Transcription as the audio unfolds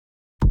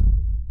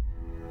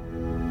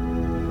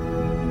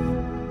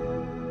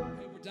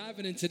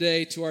Diving in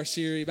today to our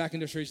series, back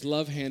into our series,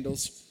 Love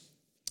Handles,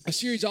 a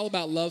series all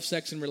about love,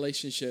 sex, and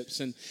relationships.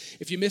 And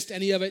if you missed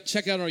any of it,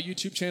 check out our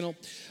YouTube channel.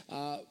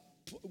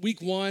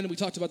 Week 1, we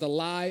talked about the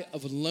lie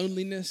of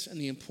loneliness and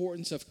the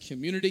importance of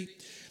community.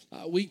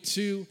 Week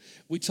 2,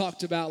 we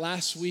talked about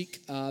last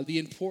week the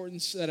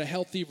importance that a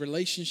healthy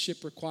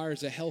relationship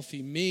requires a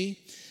healthy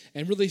me,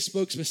 and really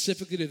spoke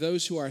specifically to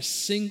those who are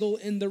single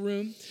in the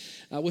room,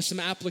 with some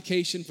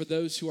application for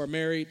those who are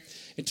married.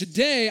 And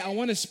today, I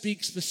want to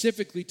speak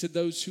specifically to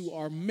those who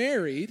are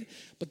married,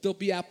 but there'll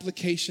be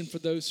application for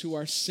those who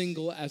are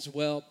single as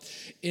well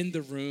in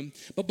the room.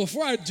 But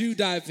before I do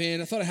dive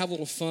in, I thought I'd have a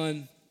little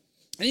fun.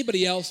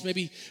 Anybody else,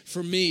 maybe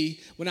for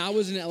me, when I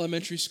was in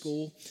elementary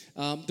school,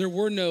 there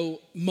were no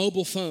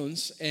mobile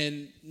phones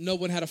and no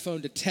one had a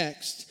phone to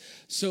text.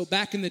 So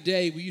back in the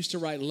day, we used to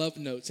write love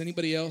notes.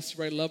 Anybody else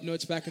write love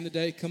notes back in the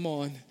day? Come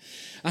on.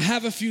 I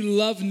have a few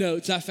love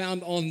notes I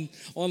found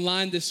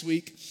online this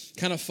week,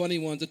 kind of funny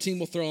ones. The team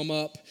will throw them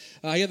up.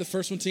 Yeah, the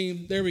first one,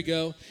 team. There we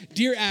go.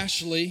 Dear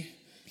Ashley,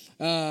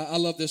 I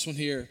love this one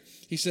here.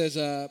 He says,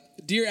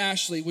 Dear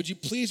Ashley, would you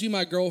please be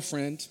my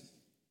girlfriend?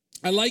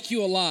 I like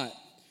you a lot.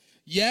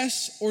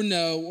 Yes or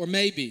no or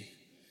maybe.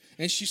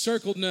 And she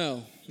circled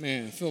no.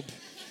 Man,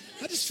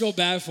 I just feel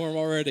bad for him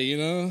already, you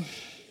know?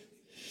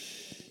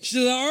 She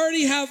says, I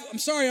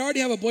already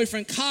have a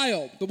boyfriend,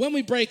 Kyle, but when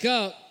we break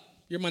up,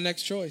 you're my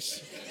next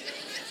choice.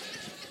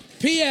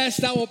 P.S.,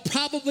 that will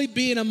probably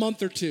be in a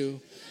month or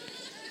two.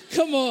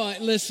 Come on,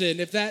 listen,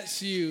 if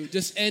that's you,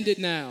 just end it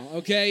now,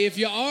 okay? If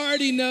you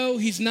already know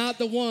he's not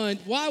the one,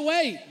 why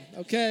wait,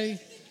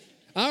 okay?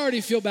 I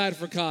already feel bad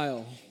for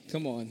Kyle.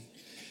 Come on.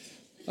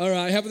 All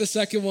right, how about the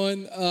second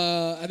one?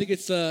 I think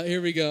it's,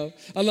 here we go.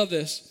 I love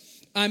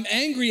this. I'm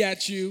angry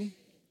at you,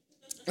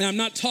 and I'm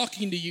not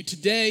talking to you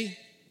today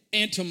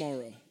and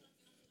tomorrow.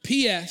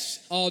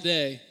 P.S. all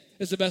day.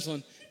 It's the best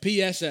one.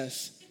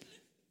 P.S.S.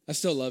 I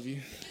still love you.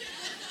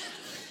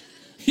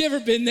 You ever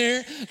been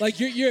there?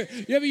 Like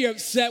you're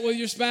upset with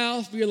your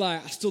spouse, but you're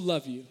like, I still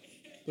love you.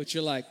 But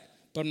you're like,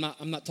 but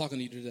I'm not talking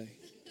to you today.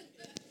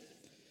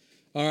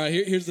 All right,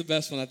 here's the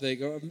best one, I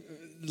think. Or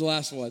the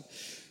last one.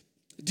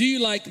 Do you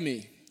like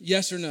me?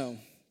 Yes or no?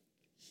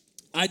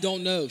 I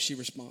don't know, she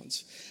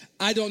responds.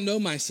 I don't know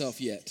myself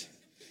yet.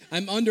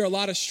 I'm under a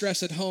lot of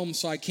stress at home,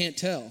 so I can't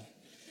tell.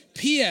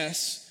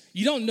 P.S.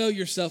 You don't know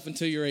yourself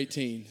until you're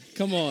 18.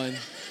 Come on.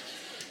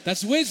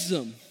 That's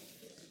wisdom.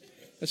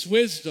 That's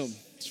wisdom.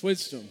 It's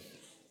wisdom.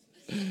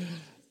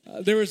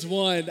 There was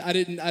one I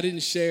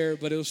didn't share,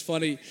 but it was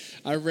funny.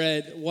 I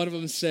read, one of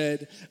them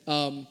said,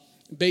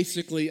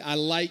 basically, I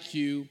like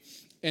you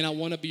and I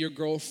want to be your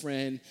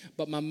girlfriend,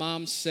 but my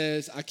mom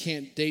says I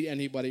can't date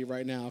anybody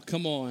right now.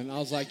 Come on. I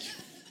was like,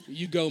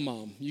 you go,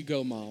 mom. You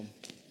go, mom.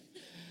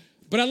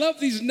 But I love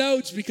these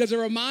notes because it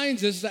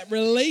reminds us that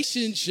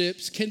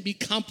relationships can be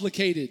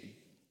complicated.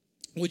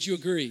 Would you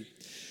agree?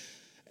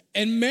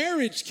 And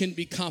marriage can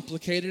be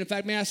complicated. In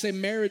fact, may I say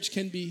marriage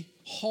can be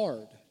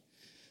hard.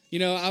 You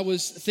know, I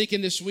was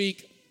thinking this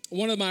week,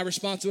 one of my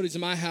responsibilities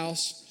in my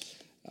house,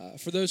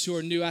 for those who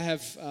are new, I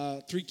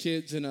have 3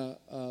 kids and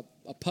a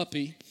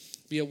puppy,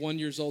 be a 1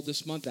 year old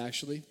this month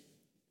actually.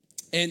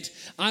 And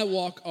I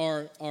walk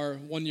our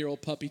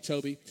 1-year-old puppy,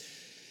 Toby.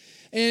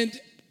 And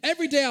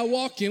every day I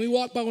walk in, we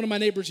walk by one of my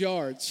neighbor's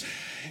yards.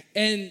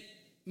 And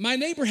my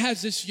neighbor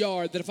has this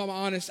yard that, if I'm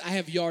honest, I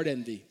have yard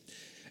envy.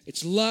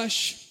 It's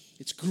lush,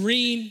 it's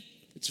green,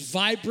 it's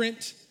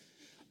vibrant.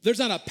 There's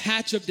not a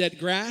patch of dead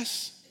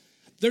grass.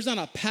 There's not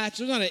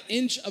an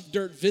inch of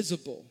dirt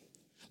visible.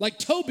 Like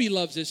Toby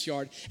loves this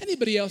yard.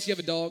 Anybody else, you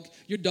have a dog?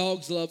 Your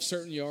dogs love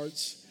certain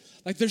yards.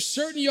 Like there's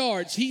certain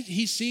yards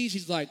he sees,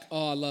 he's like,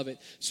 oh, I love it.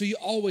 So he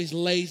always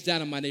lays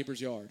down in my neighbor's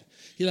yard.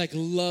 He like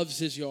loves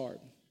his yard.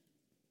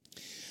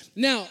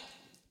 Now,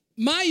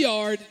 my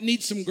yard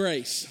needs some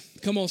grace.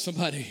 Come on,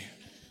 somebody.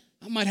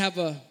 I might have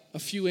a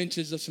few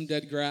inches of some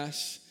dead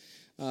grass.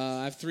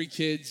 I have 3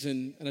 kids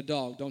and a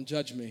dog. Don't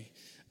judge me.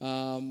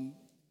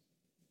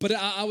 But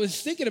I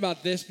was thinking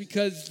about this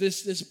because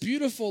this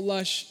beautiful,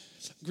 lush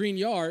green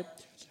yard,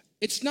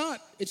 it's not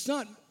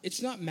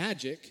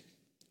magic.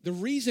 The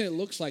reason it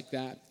looks like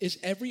that is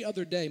every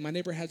other day, my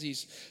neighbor has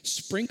these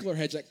sprinkler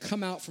heads that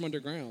come out from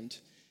underground,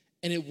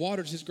 and it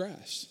waters his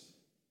grass.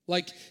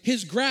 Like,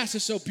 his grass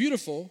is so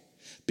beautiful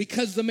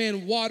because the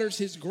man waters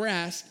his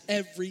grass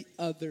every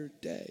other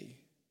day.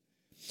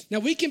 Now,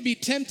 we can be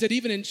tempted,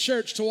 even in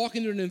church, to walk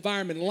into an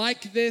environment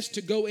like this,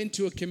 to go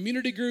into a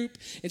community group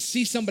and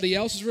see somebody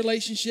else's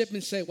relationship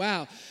and say,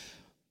 wow,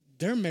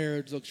 their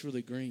marriage looks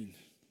really green.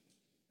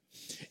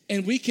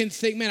 And we can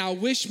think, man, I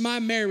wish my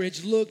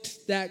marriage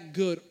looked that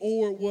good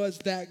or was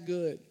that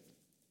good.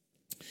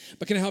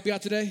 But can I help you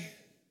out today?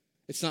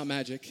 It's not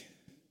magic.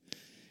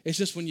 It's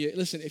just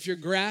listen, if your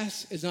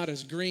grass is not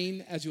as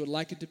green as you would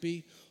like it to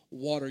be,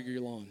 water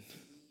your lawn.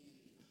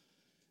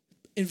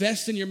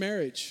 Invest in your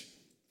marriage.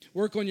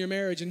 Work on your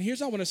marriage. And here's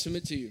what I want to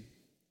submit to you.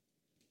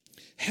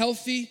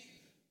 Healthy,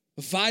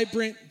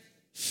 vibrant,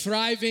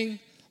 thriving,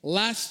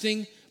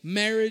 lasting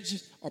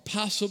marriages are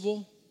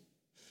possible,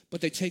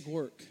 but they take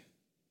work.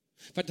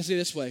 In fact, I say it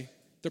this way,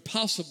 They're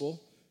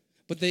possible,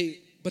 but they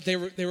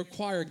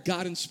require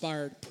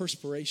God-inspired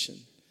perspiration.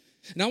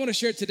 And I want to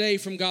share today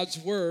from God's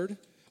word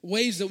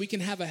ways that we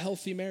can have a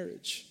healthy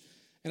marriage.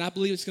 And I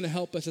believe it's going to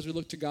help us as we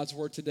look to God's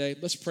word today.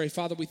 Let's pray.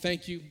 Father, we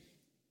thank you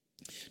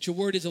that your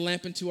word is a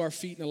lamp unto our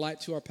feet and a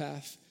light to our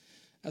path.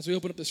 As we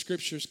open up the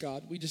scriptures,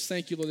 God, we just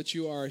thank you, Lord, that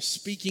you are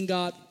speaking,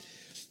 God.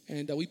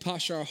 And we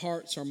posture our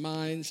hearts, our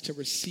minds to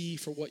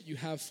receive for what you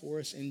have for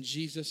us in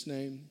Jesus'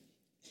 name.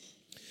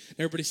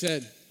 Everybody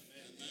said,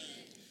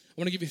 I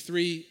want to give you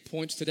 3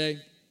 points today.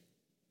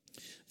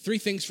 3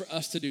 things for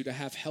us to do to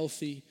have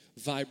healthy,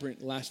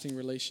 vibrant, lasting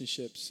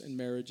relationships and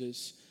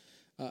marriages.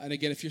 And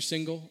again, if you're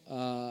single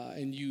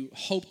and you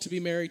hope to be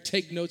married,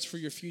 take notes for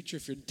your future.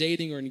 If you're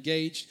dating or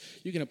engaged,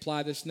 you can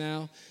apply this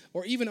now.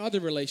 Or even other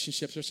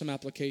relationships, there's some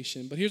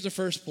application. But here's the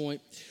first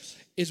point,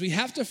 is we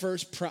have to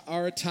first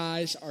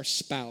prioritize our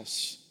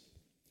spouse.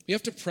 We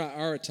have to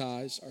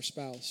prioritize our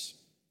spouse.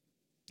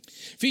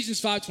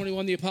 Ephesians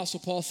 5:21, the Apostle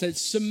Paul said,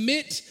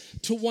 submit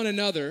to one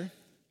another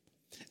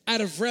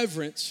out of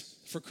reverence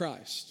for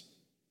Christ.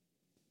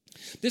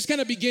 This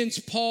kind of begins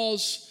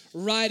Paul's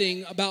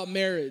writing about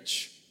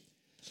marriage.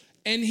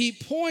 And he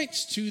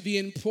points to the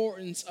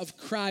importance of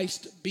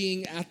Christ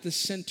being at the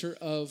center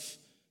of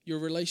your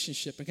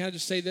relationship. And can I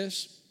just say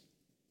this?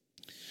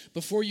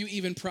 Before you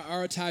even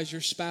prioritize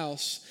your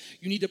spouse,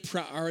 you need to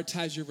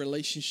prioritize your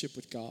relationship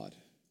with God.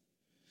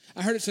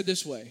 I heard it said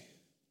this way.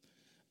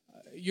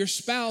 Your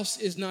spouse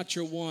is not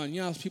your one. You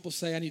know how people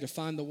say, I need to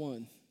find the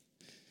one.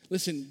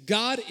 Listen,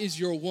 God is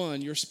your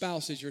one. Your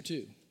spouse is your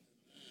two.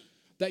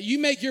 That you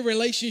make your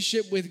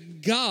relationship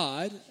with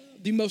God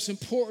the most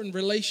important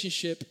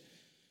relationship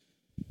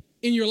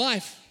in your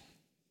life.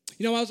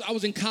 You know, I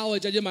was in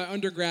college. I did my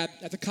undergrad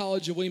at the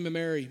College of William &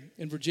 Mary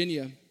in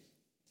Virginia.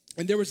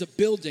 And there was a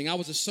building. I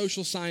was a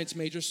social science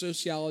major,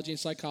 sociology and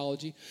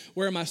psychology.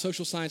 Where are my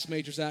social science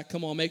majors at?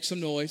 Come on, make some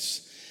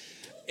noise.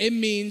 It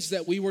means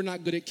that we were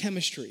not good at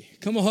chemistry.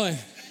 Come on.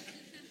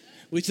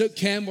 We took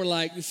chem. We're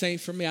like, this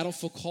ain't for me. I don't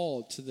feel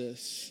called to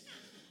this.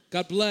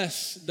 God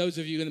bless those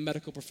of you in the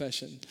medical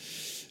profession,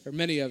 or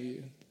many of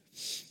you.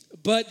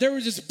 But there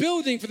was this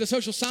building for the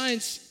social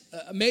science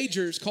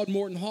majors called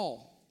Morton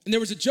Hall. And there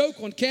was a joke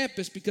on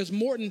campus because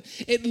Morton,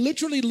 it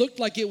literally looked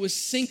like it was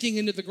sinking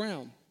into the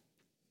ground.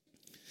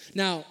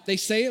 Now, they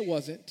say it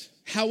wasn't.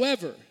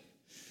 However,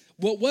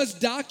 what was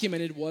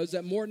documented was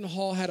that Morton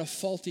Hall had a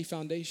faulty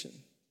foundation.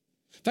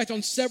 In fact,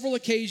 on several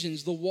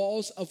occasions, the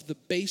walls of the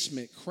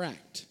basement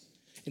cracked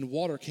and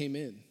water came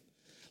in.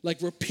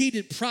 Like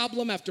repeated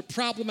problem after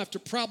problem after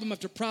problem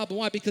after problem.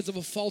 Why? Because of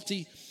a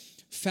faulty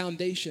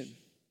foundation.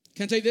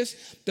 Can I tell you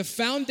this? The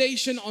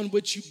foundation on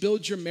which you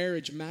build your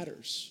marriage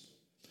matters.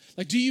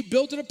 Like, do you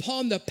build it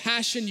upon the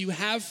passion you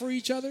have for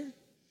each other?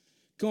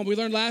 Come on, we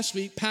learned last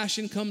week,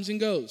 passion comes and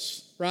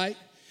goes, right?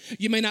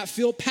 You may not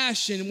feel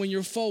passion when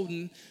you're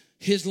folding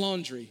his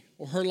laundry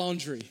or her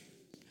laundry.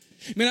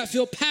 You may not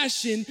feel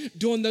passion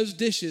doing those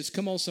dishes.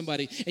 Come on,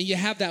 somebody. And you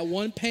have that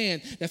one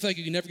pan that I feel like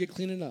you can never get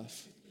clean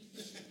enough.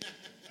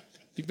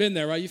 You've been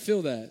there, right? You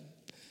feel that.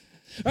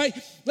 All right,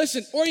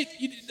 listen, or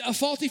a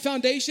faulty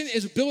foundation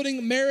is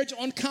building marriage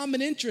on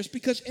common interest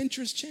because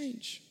interests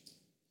change.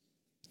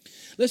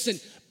 Listen,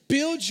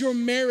 build your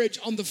marriage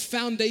on the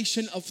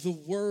foundation of the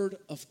Word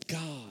of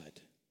God.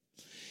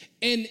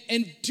 And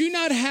do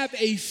not have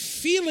a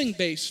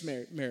feeling-based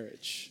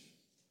marriage,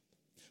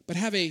 but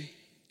have a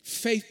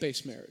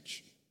faith-based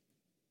marriage.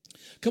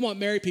 Come on,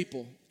 married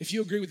people. If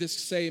you agree with this,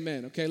 say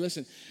amen. Okay,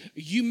 listen.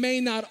 You may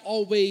not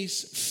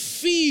always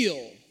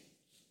feel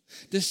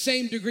the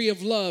same degree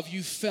of love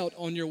you felt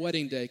on your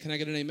wedding day. Can I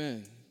get an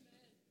amen?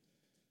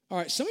 All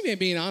right, some of you ain't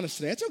being honest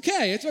today. It's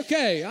okay. It's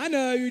okay. I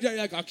know you're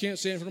like, I can't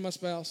say it in front of my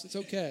spouse. It's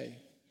okay.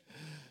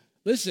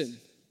 Listen,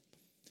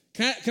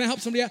 can I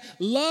help somebody out?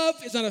 Love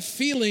is not a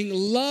feeling.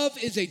 Love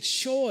is a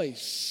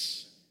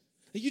choice.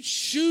 You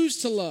choose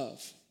to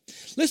love.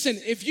 Listen,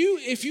 if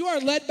you are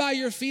led by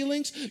your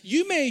feelings,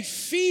 you may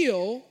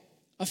feel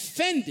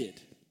offended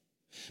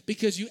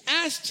because you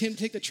asked him to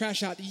take the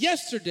trash out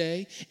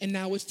yesterday, and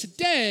now it's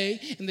today,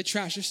 and the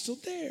trash is still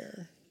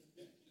there.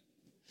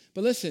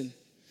 But listen,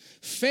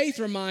 faith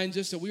reminds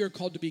us that we are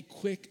called to be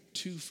quick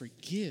to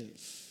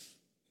forgive.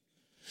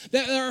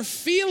 That our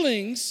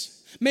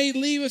feelings may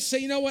leave us say,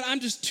 you know what, I'm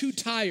just too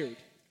tired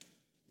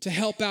to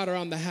help out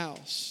around the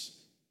house.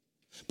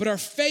 But our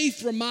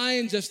faith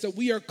reminds us that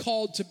we are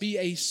called to be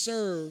to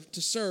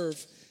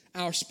serve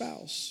our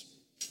spouse.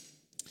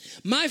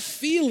 My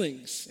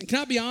feelings, and can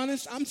I be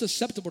honest, I'm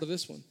susceptible to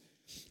this one,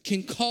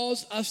 can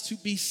cause us to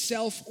be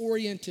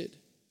self-oriented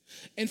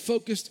and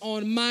focused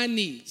on my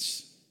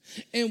needs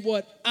and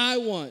what I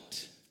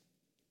want.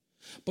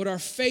 But our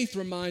faith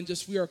reminds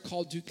us we are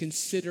called to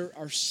consider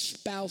our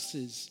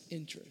spouse's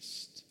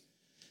interest.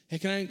 Hey,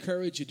 can I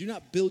encourage you, do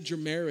not build your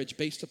marriage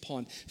based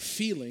upon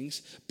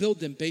feelings, build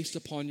them based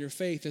upon your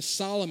faith. As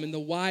Solomon, the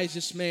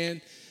wisest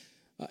man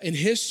in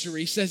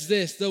history, says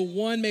this, though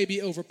one may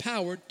be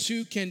overpowered,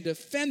 two can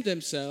defend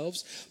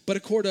themselves, but a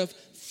cord of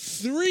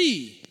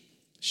 3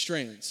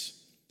 strands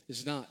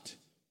is not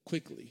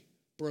quickly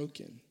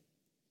broken.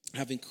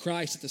 having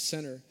Christ at the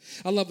center.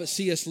 I love what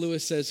C.S.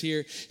 Lewis says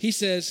here. He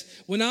says,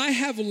 when I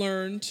have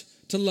learned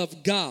to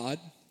love God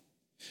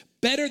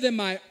better than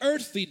my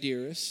earthly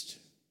dearest,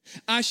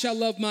 I shall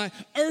love my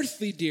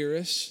earthly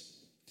dearest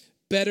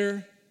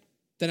better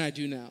than I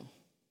do now.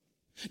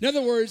 In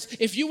other words,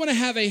 if you want to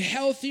have a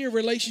healthier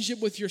relationship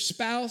with your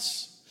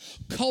spouse,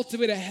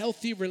 cultivate a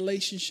healthy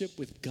relationship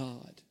with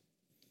God.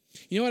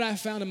 You know what I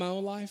found in my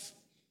own life?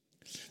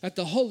 That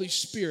the Holy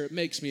Spirit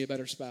makes me a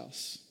better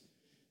spouse.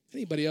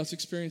 Anybody else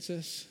experience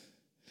this?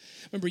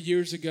 I remember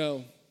years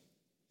ago,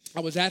 I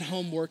was at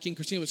home working.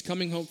 Christina was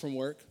coming home from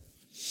work.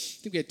 I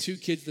think we had 2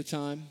 kids at the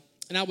time.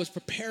 And I was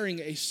preparing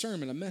a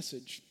sermon, a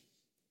message.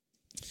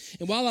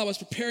 And while I was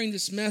preparing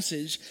this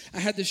message, I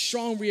had this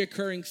strong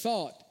reoccurring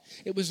thought.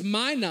 It was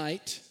my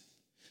night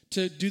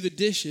to do the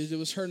dishes. It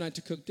was her night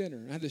to cook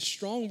dinner. I had this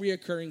strong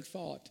reoccurring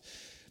thought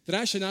that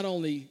I should not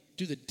only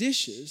do the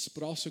dishes,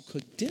 but also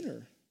cook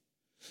dinner.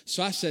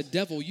 So I said,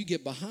 devil, you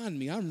get behind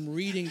me. I'm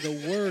reading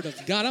the word of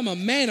God. I'm a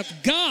man of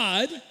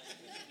God.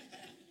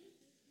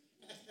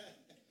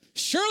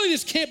 Surely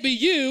this can't be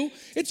you.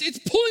 It's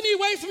pulling me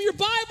away from your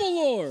Bible,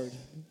 Lord.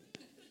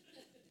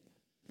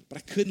 But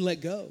I couldn't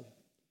let go.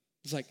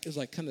 It was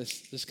like kind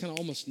of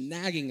almost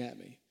nagging at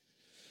me.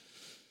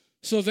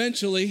 So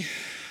eventually,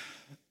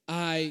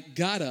 I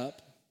got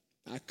up,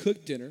 I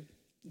cooked dinner,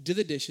 did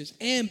the dishes,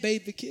 and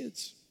bathed the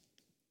kids.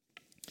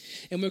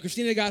 And when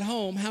Christina got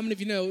home, how many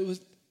of you know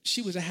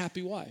she was a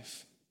happy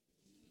wife?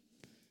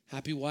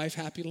 Happy wife,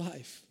 happy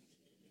life.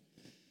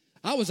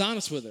 I was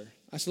honest with her.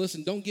 I said,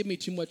 listen, don't give me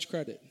too much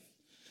credit.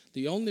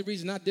 The only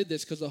reason I did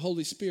this because the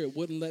Holy Spirit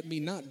wouldn't let me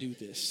not do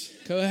this.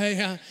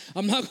 Okay,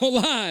 I'm not going to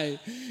lie.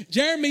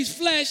 Jeremy's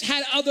flesh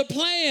had other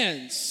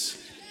plans.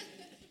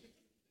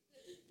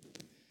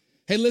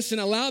 Hey, listen,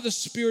 allow the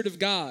Spirit of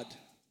God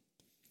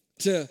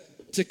to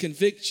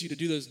convict you to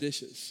do those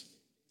dishes.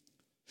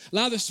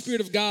 Allow the Spirit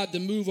of God to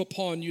move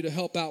upon you to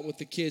help out with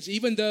the kids,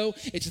 even though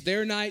it's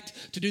their night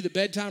to do the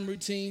bedtime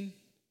routine,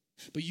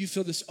 but you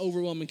feel this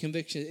overwhelming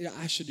conviction,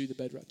 I should do the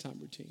bedtime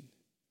routine.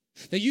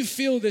 That you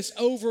feel this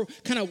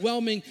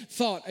overwhelming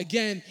thought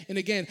again and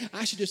again,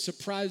 I should just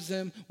surprise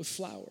them with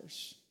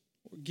flowers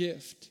or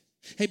gift.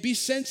 Hey, be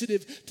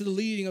sensitive to the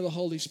leading of the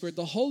Holy Spirit.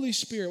 The Holy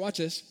Spirit, watch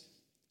this.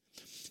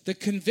 The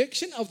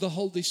conviction of the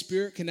Holy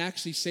Spirit can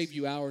actually save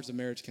you hours of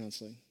marriage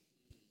counseling.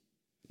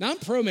 Now, I'm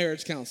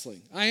pro-marriage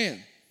counseling. I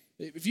am.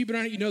 If you've been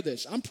around it, you know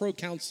this. I'm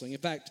pro-counseling. In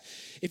fact,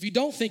 if you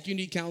don't think you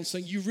need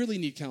counseling, you really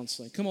need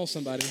counseling. Come on,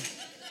 somebody.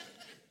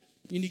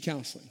 You need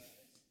counseling.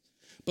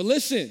 But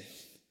listen,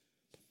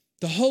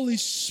 the Holy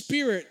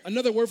Spirit,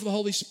 another word for the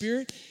Holy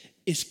Spirit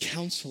is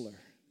counselor.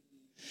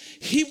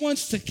 He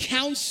wants to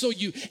counsel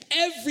you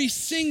every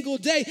single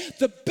day.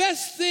 The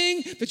best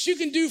thing that you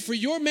can do for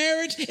your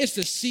marriage is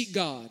to seek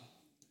God,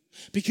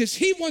 because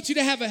He wants you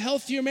to have a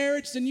healthier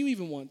marriage than you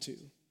even want to.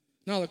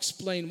 And I'll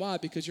explain why,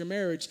 because your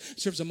marriage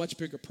serves a much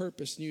bigger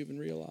purpose than you even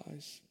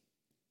realize.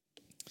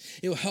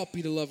 It will help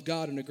you to love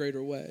God in a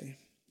greater way.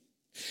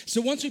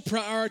 So once we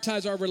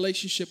prioritize our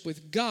relationship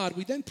with God,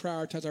 we then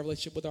prioritize our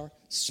relationship with our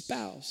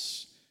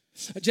spouse.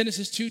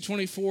 Genesis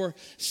 2:24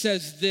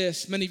 says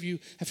this. Many of you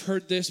have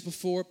heard this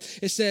before.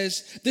 It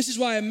says, this is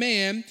why a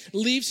man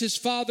leaves his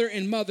father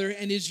and mother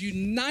and is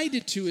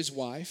united to his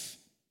wife,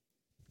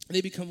 and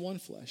they become one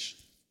flesh.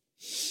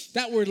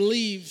 That word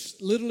leave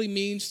literally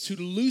means to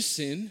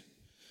loosen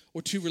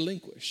or to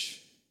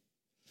relinquish.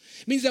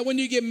 It means that when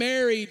you get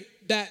married,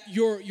 that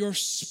your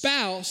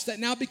spouse, that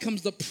now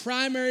becomes the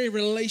primary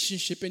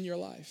relationship in your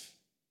life.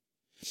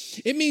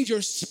 It means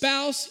your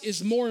spouse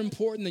is more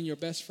important than your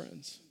best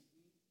friends.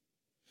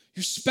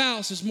 Your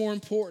spouse is more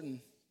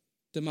important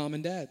than mom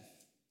and dad.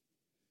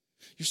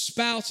 Your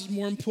spouse is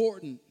more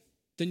important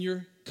than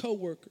your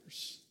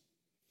coworkers.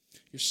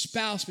 Your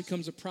spouse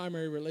becomes a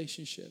primary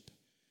relationship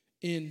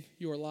in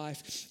your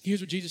life.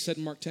 Here's what Jesus said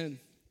in Mark 10.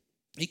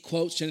 He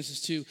quotes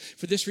Genesis 2.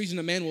 For this reason,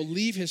 a man will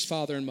leave his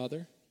father and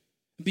mother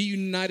and be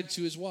united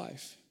to his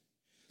wife.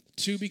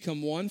 The two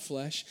become one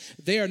flesh.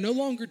 They are no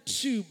longer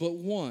two, but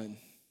one.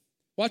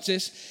 Watch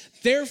this.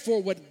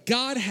 Therefore, what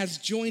God has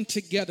joined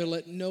together,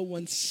 let no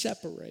one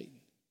separate.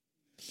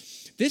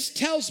 This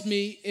tells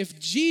me if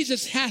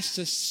Jesus has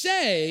to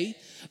say,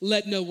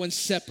 let no one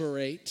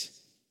separate,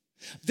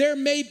 there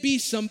may be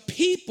some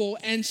people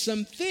and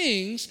some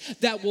things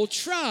that will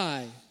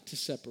try to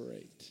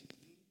separate.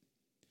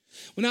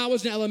 When I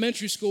was in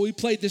elementary school, we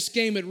played this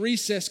game at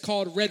recess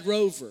called Red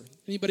Rover.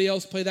 Anybody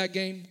else play that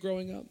game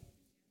growing up?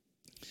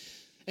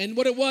 And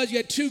what it was, you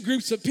had two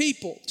groups of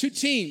people, two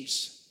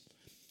teams.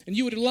 And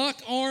you would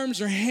lock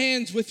arms or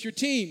hands with your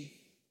team.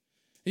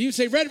 And you would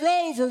say, Red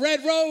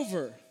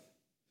Rover,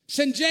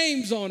 send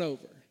James on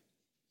over.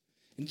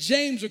 And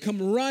James would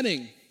come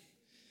running.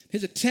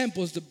 His attempt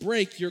was to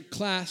break your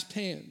clasped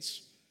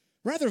hands.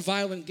 Rather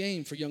violent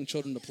game for young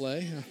children to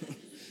play,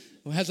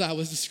 as I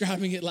was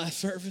describing it last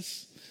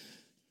service.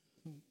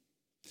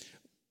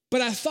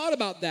 But I thought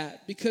about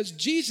that because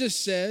Jesus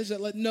says that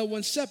let no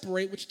one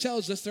separate, which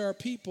tells us there are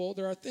people,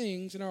 there are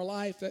things in our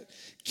life that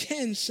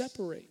can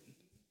separate.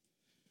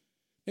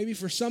 Maybe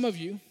for some of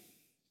you,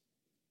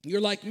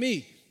 You're like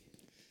me,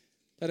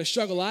 that a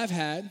struggle I've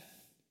had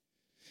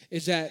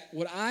is that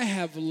what I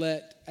have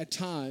let at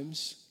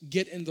times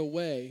get in the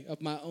way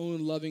of my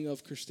own loving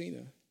of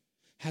Christina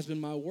has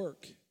been my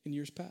work in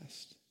years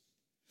past.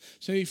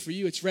 So maybe for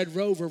you, it's Red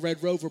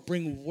Rover,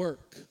 bring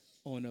work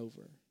on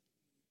over.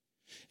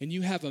 And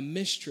you have a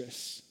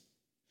mistress,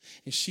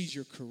 and she's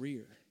your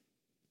career,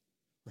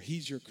 or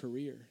he's your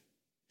career.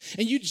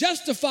 And you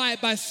justify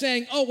it by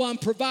saying, oh, well, I'm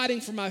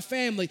providing for my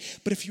family.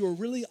 But if you are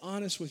really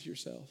honest with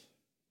yourself,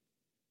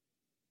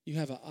 you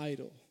have an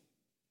idol,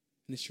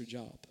 and it's your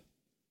job.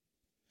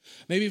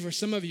 Maybe for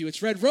some of you,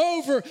 it's Red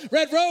Rover,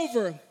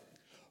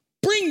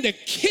 bring the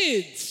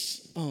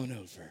kids on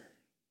over.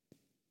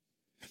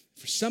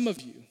 For some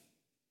of you,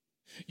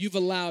 you've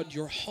allowed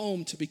your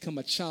home to become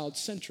a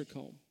child-centric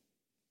home.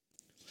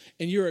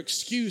 And your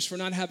excuse for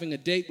not having a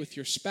date with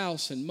your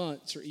spouse in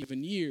months or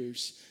even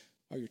years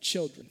are your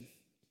children.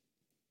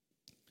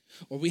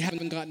 Or we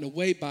haven't gotten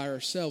away by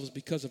ourselves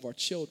because of our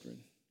children.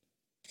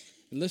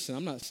 And listen,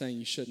 I'm not saying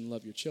you shouldn't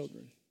love your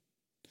children.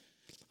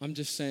 I'm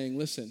just saying,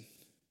 listen,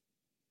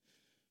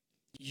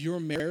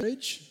 your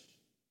marriage,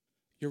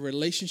 your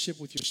relationship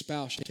with your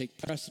spouse should take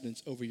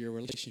precedence over your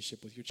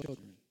relationship with your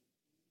children.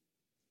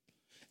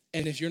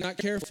 And if you're not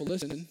careful,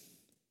 listen,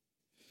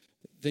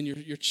 then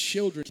your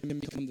children can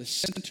become the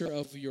center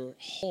of your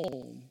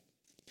home.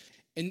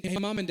 And hey,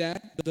 mom and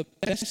dad, the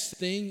best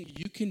thing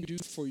you can do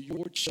for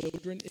your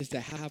children is to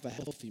have a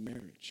healthy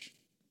marriage.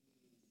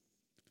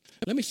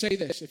 Let me say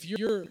this. If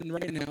you're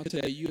right now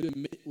today, you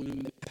admit,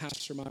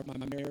 Pastor, my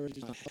marriage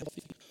is not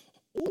healthy,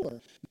 or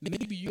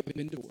maybe you have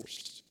been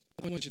divorced.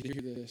 I want you to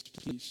hear this,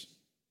 please.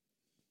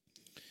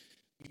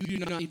 You do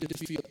not need to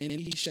feel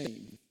any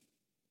shame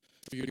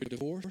for your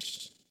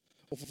divorce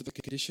or for the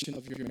condition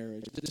of your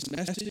marriage. This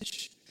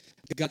message,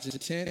 God's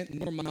intent,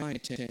 nor my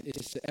intent,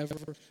 is to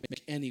ever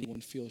make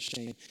anyone feel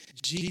shame.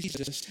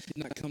 Jesus did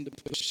not come to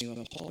put shame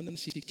upon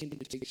us. He came to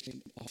take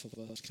shame off of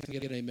us. Can I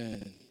get an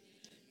amen?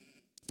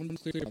 I'm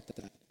clear about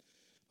that.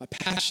 My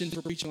passion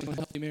for preaching on a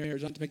healthy marriage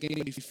is not to make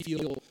anybody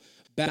feel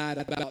bad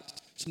about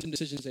some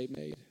decisions they've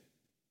made.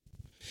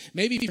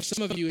 Maybe for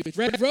some of you, it's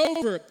Red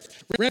Rover,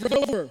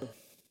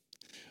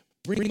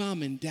 bring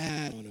mom and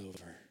dad on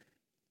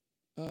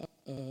over.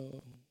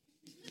 Uh-oh.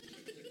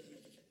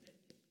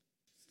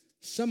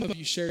 Some of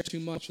you share too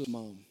much with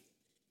mom.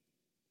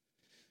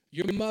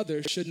 Your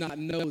mother should not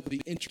know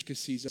the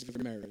intricacies of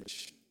your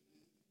marriage.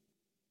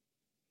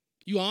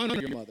 You honor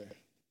your mother,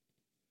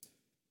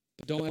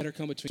 but don't let her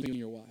come between you and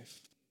your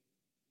wife.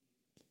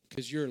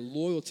 Because your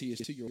loyalty is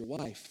to your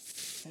wife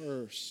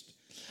first.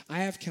 I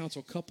have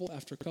counseled couple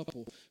after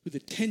couple who the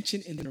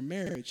tension in their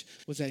marriage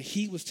was that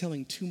he was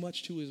telling too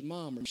much to his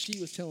mom or she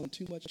was telling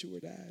too much to her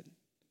dad.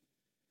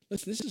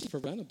 Listen, this is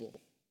preventable.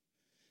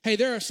 Hey,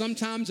 there are some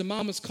times a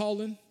mom is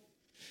calling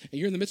and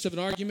you're in the midst of an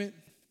argument.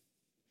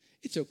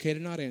 It's okay to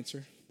not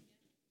answer.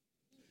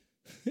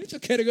 It's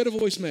okay to go to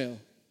voicemail.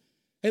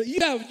 And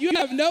you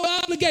have no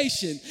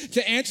obligation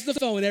to answer the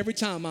phone every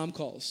time mom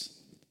calls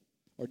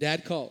or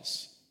dad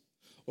calls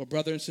or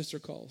brother and sister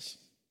calls.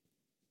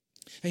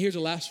 And here's the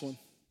last one.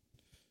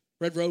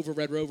 Red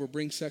Rover,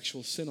 bring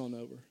sexual sin on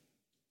over.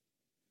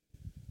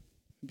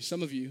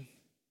 Some of you,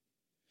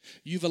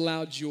 you've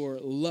allowed your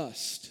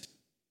lust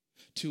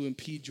to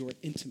impede your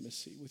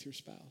intimacy with your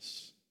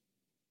spouse.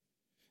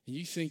 And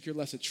you think you're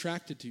less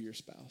attracted to your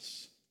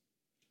spouse,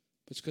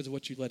 but it's because of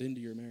what you let into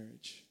your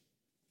marriage.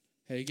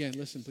 Hey, again,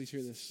 listen, please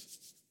hear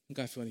this. I don't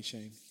got to feel any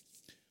shame.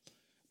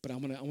 But I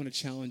want to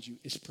challenge you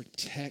is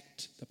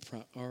protect the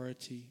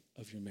priority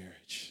of your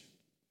marriage.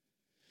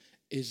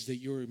 Is that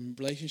your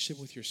relationship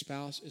with your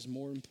spouse is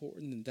more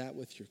important than that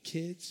with your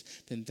kids,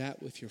 than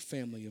that with your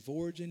family of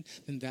origin,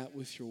 than that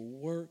with your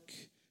work.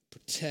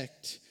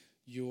 Protect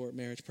your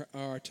marriage.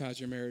 Prioritize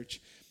your marriage.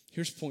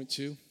 Here's point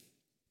 2.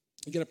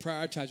 You got to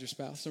prioritize your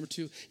spouse. Number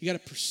 2, you got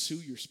to pursue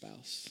your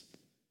spouse.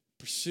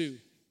 Pursue.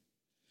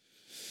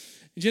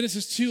 In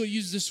Genesis 2, it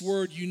uses this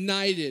word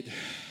united.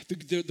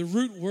 The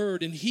root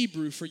word in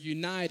Hebrew for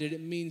united,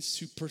 it means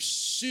to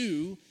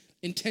pursue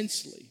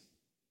intensely.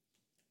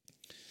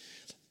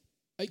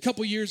 A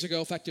couple years ago,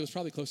 in fact, it was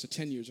probably close to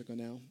 10 years ago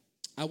now,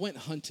 I went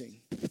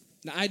hunting.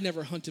 Now, I'd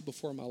never hunted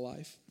before in my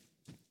life.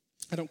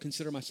 I don't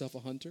consider myself a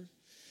hunter.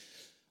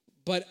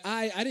 But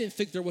I didn't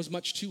think there was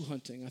much to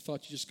hunting. I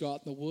thought you just go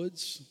out in the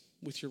woods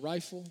with your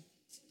rifle,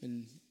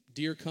 and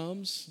deer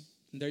comes,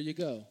 and there you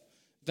go.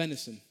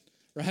 Venison,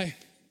 right?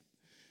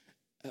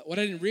 What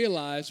I didn't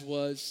realize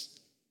was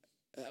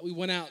we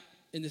went out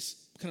in this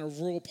kind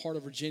of rural part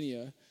of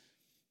Virginia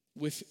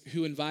with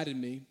who invited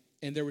me.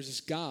 And there was this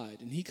guide,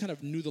 and he kind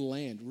of knew the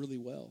land really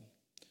well.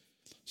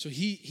 So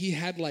he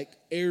had like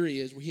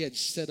areas where he had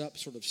set up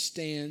sort of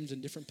stands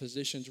and different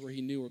positions where he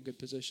knew were good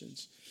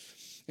positions.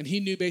 And he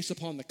knew based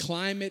upon the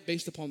climate,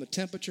 based upon the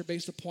temperature,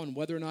 based upon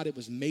whether or not it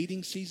was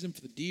mating season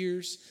for the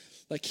deers.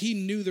 Like he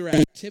knew their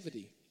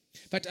activity.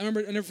 In fact, I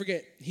never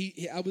forget,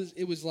 I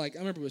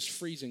remember it was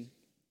freezing.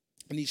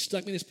 And he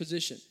stuck me in this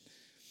position.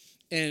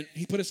 And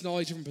he put us in all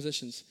these different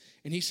positions.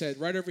 And he said,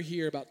 right over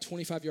here, about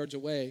 25 yards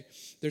away,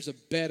 there's a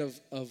bed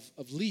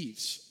of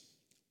leaves.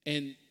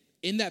 And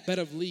in that bed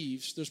of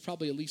leaves, there's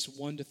probably at least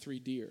 1 to 3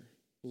 deer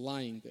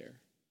lying there.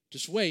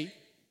 Just wait,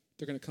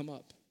 they're going to come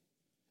up.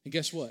 And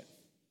guess what?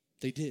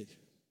 They did.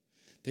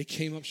 They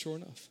came up sure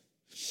enough.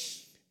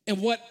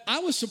 And what I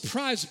was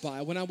surprised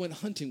by when I went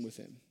hunting with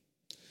him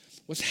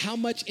was how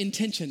much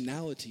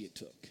intentionality it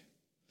took.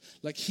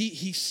 Like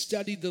he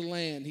studied the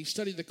land, he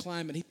studied the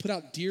climate, he put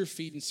out deer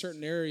feed in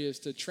certain areas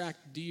to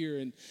attract deer,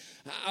 and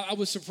I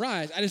was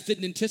surprised. I just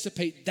didn't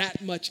anticipate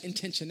that much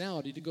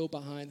intentionality to go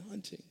behind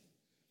hunting.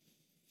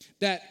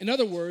 That, in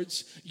other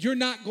words, you're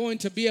not going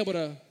to be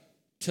able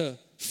to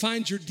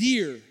find your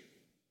deer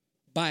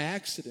by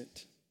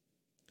accident.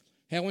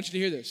 Hey, I want you to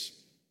hear this.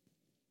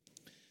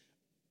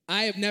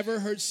 I have never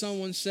heard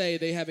someone say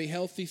they have a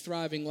healthy,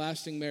 thriving,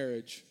 lasting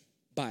marriage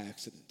by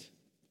accident.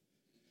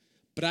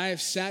 But I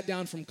have sat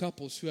down from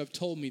couples who have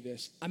told me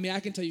this. I mean, I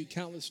can tell you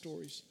countless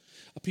stories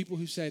of people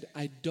who said,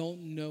 I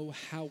don't know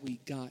how we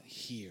got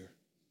here.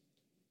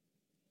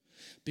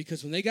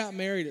 Because when they got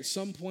married, at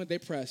some point they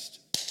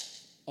pressed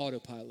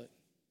autopilot.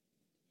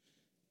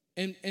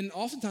 And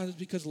oftentimes it's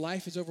because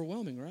life is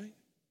overwhelming, right?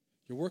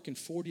 You're working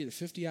 40 to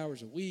 50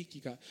 hours a week.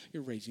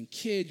 You're raising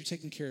kids. You're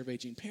taking care of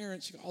aging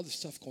parents. You got all this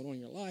stuff going on in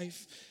your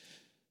life.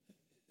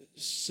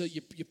 So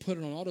you put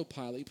it on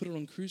autopilot. You put it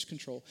on cruise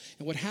control.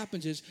 And what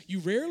happens is you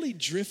rarely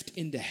drift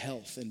into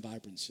health and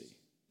vibrancy.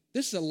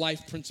 This is a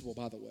life principle,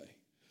 by the way.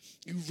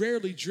 You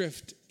rarely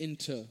drift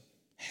into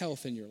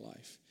health in your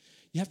life.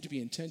 You have to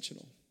be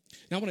intentional.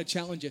 Now, I want to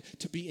challenge you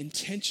to be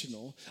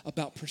intentional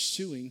about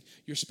pursuing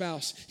your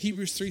spouse.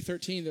 Hebrews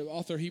 3:13, the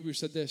author of Hebrews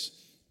said this: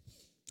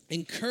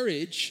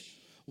 encourage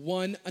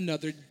one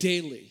another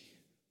daily,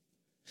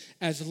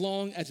 as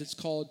long as it's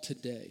called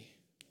today.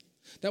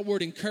 That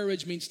word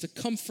encourage means to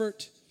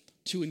comfort,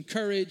 to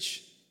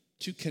encourage,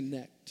 to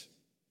connect.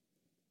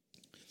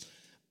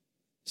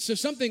 So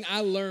something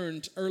I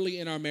learned early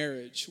in our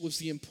marriage was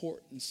the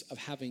importance of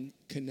having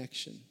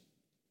connection.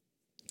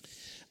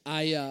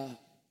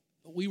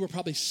 We were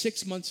probably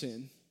 6 months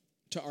in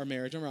to our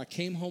marriage. I remember I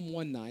came home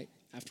one night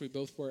after we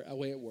both were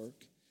away at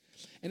work,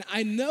 and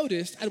I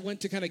noticed, I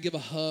went to kind of give a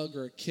hug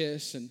or a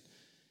kiss, and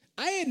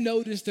I had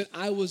noticed that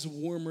I was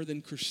warmer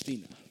than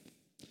Christina.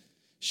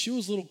 She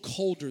was a little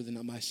colder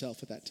than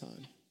myself at that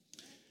time.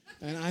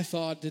 And I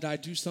thought, did I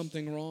do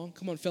something wrong?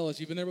 Come on, fellas,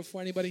 you been there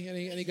before? Anybody?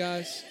 Any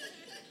guys?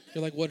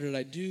 You're like, what did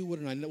I do? What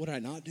did I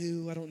not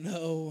do? I don't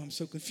know. I'm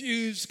so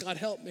confused. God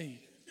help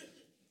me.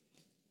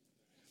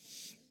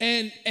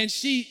 And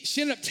she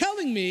ended up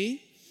telling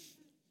me,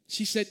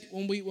 she said,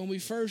 when we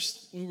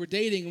were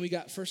dating and we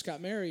first got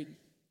married,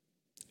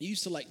 you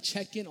used to like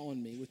check in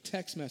on me with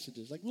text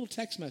messages, like little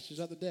text messages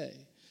of the day.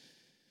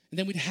 And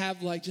then we'd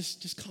have like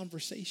just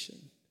conversation.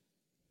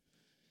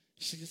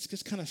 She said, it's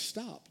just kind of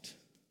stopped.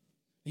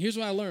 And here's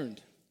what I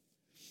learned.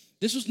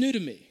 This was new to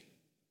me.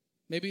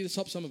 Maybe this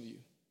helps some of you.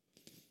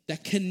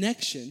 That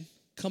connection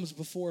comes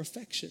before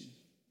affection.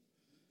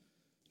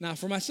 Now,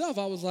 for myself,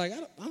 I was like,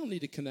 I don't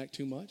need to connect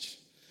too much.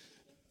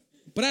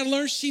 But I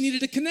learned she needed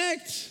to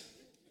connect.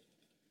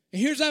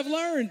 And here's what I've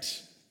learned.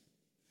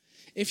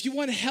 If you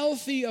want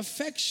healthy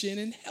affection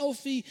and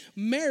healthy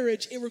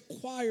marriage, it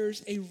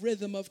requires a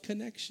rhythm of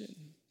connection.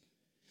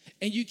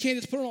 And you can't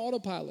just put it on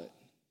autopilot.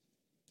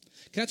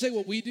 Can I tell you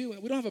what we do?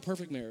 We don't have a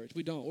perfect marriage.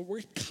 We don't.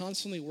 We're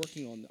constantly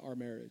working on our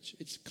marriage.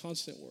 It's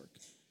constant work.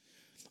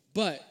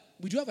 But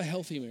we do have a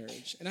healthy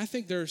marriage. And I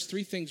think there's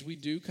 3 things we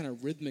do kind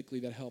of rhythmically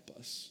that help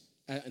us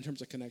in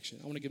terms of connection.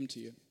 I want to give them to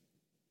you.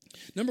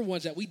 Number 1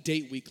 is that we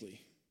date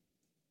weekly.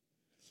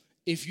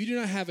 If you do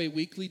not have a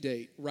weekly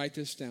date, write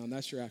this down.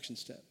 That's your action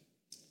step.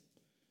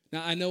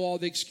 Now, I know all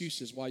the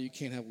excuses why you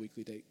can't have a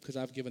weekly date because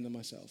I've given them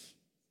myself.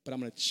 But I'm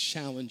going to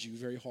challenge you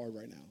very hard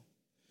right now.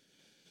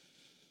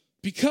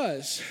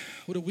 Because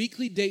what a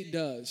weekly date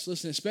does,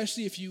 listen,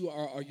 especially if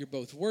you're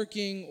both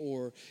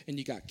working and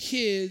you got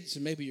kids,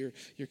 and maybe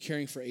you're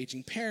caring for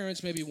aging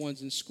parents, maybe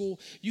one's in school,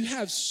 you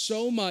have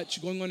so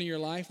much going on in your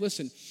life.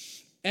 Listen,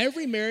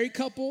 every married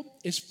couple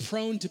is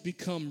prone to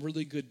become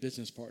really good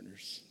business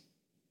partners.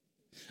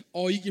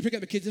 Oh, you pick up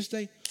the kids this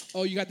day?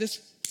 Oh, you got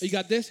this? Oh, you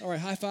got this? All right,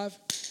 high five.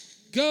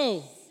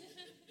 Go.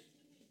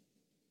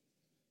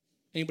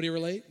 Anybody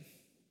relate?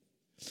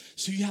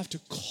 So you have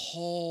to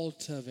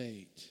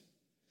cultivate.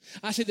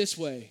 I say this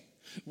way,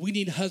 we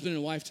need husband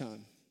and wife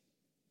time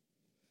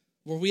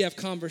where we have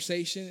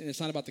conversation and it's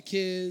not about the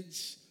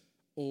kids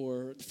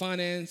or the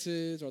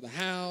finances or the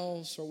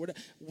house or whatever.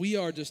 We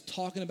are just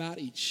talking about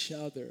each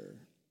other.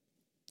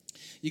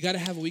 You got to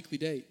have a weekly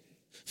date.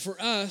 For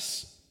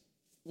us,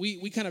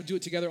 we kind of do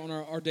it together on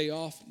our day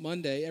off,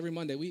 Monday. Every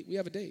Monday, we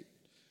have a date.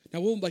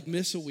 Now, we'll like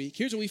miss a week.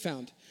 Here's what we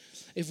found.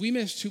 If we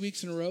miss 2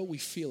 weeks in a row, we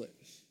feel it.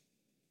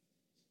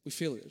 We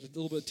feel it. There's a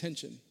little bit of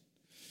tension.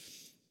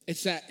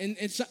 It's that, and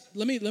it's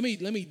let me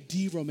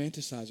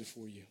de-romanticize it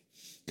for you,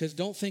 because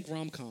don't think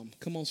rom-com.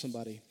 Come on,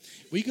 somebody.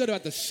 We go to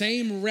the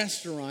same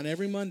restaurant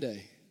every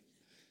Monday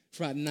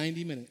for about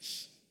 90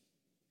 minutes.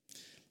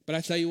 But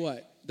I tell you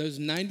what, those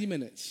 90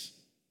 minutes,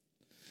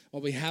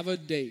 while we have a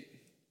date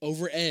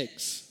over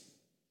eggs,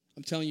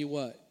 I'm telling you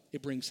what,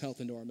 it brings health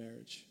into our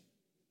marriage.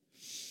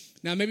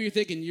 Now, maybe you're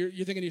thinking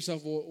to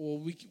yourself, well,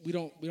 we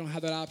don't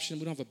have that option.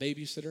 We don't have a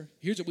babysitter.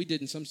 Here's what we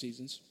did in some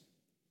seasons: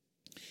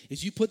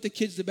 is you put the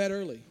kids to bed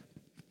early.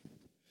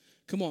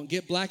 Come on,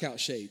 get blackout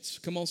shades.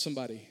 Come on,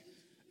 somebody.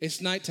 It's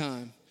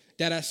nighttime.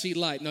 Dad, I see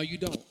light. No, you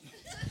don't.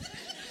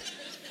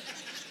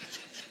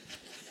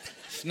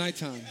 It's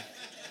nighttime.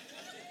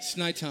 It's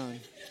nighttime.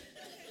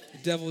 The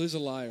devil is a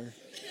liar.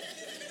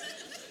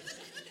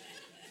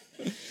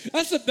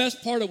 That's the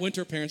best part of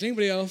winter, parents.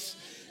 Anybody else?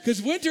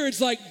 Because winter,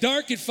 it's like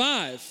dark at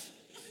 5.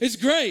 It's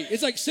great.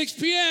 It's like 6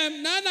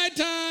 p.m., not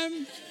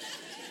nighttime.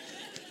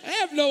 I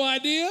have no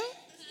idea.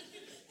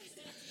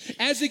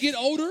 As they get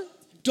older,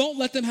 don't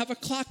let them have a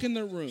clock in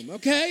their room,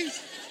 okay?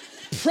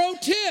 Pro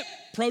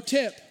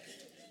tip.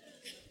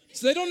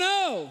 So they don't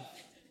know.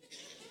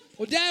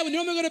 Well, Dad, we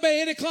normally go to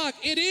bed at 8 o'clock.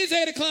 It is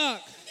 8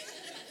 o'clock.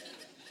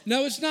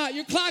 No, it's not.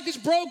 Your clock is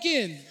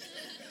broken.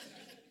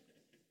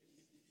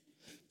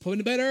 Put them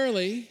to bed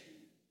early.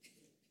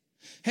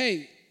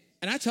 Hey,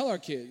 and I tell our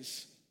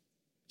kids,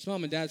 it's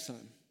Mom and Dad's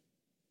time.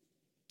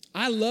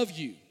 I love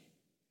you,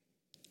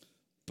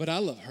 but I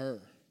love her.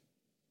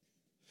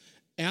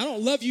 And I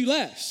don't love you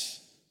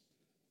less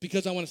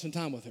because I want to spend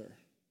time with her.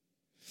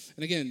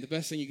 And again, the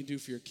best thing you can do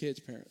for your kids,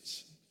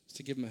 parents, is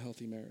to give them a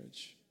healthy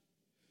marriage.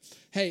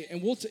 Hey,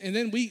 and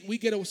then we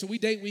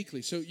date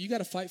weekly, so you got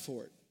to fight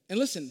for it. And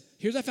listen,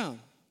 here's what I found.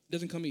 It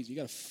doesn't come easy. You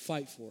got to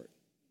fight for it.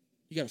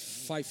 You got to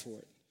fight for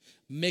it.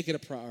 Make it a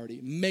priority.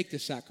 Make the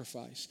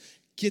sacrifice.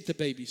 Get the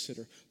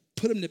babysitter.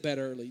 Put them to bed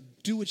early.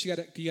 Do what you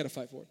got to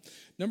fight for.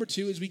 Number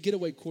 2 is we get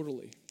away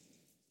quarterly.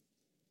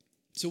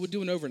 So we'll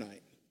do an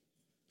overnight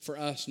for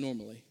us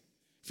normally.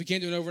 If we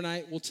can't do an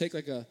overnight, we'll take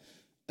like a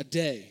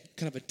day,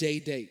 kind of a day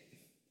date.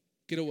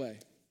 Get away.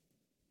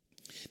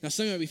 Now,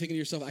 some of you might be thinking to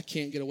yourself, I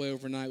can't get away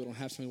overnight. We don't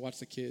have somebody to watch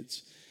the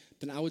kids.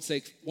 Then I would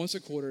say once a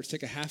quarter,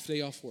 take a half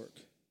day off work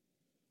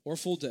or a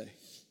full day.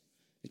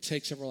 It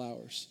takes several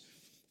hours.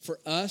 For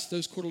us,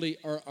 those quarterly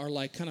are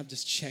like kind of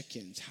just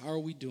check-ins. How are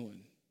we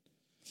doing?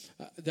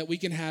 That we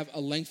can have a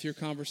lengthier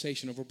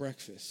conversation over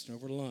breakfast and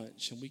over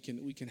lunch, and we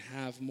can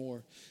have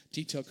more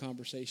detailed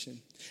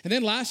conversation. And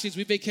then lastly is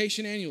we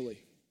vacation annually.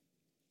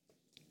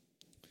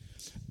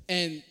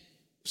 And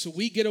so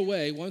we get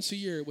away once a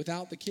year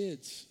without the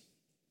kids.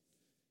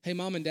 Hey,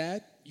 Mom and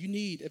Dad, you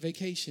need a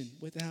vacation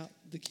without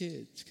the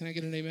kids. Can I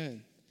get an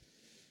amen?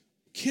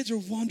 Kids are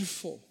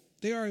wonderful.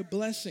 They are a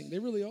blessing. They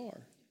really are.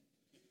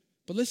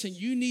 But listen,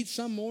 you need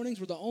some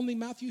mornings where the only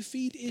mouth you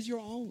feed is your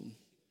own.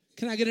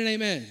 Can I get an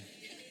amen?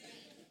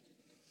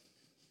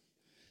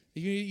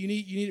 You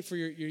need it for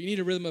you need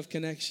a rhythm of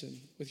connection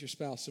with your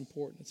spouse. It's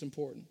important. It's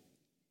important.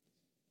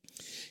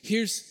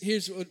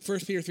 Here's what 1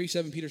 Peter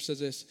 3:7 Peter says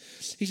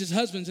this. He says,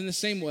 husbands, in the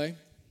same way,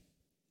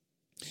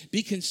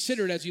 be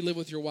considerate as you live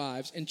with your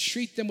wives and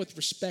treat them with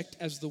respect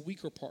as the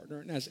weaker partner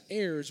and as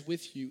heirs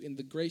with you in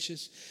the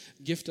gracious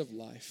gift of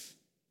life.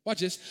 Watch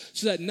this.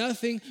 So that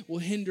nothing will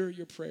hinder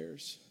your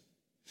prayers.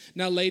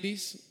 Now,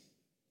 ladies,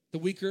 the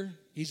weaker,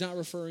 he's not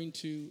referring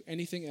to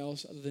anything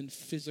else other than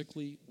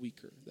physically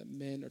weaker, that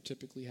men are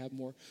typically have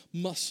more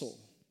muscle.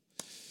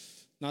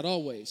 Not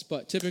always,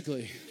 but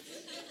typically.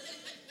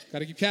 Got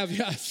to keep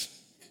caveats.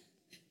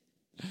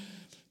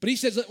 But he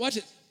says, watch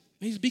it.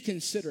 He says, be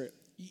considerate.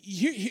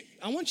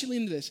 I want you to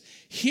lean into this.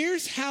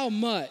 Here's how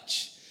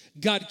much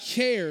God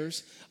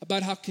cares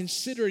about how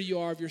considerate you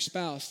are of your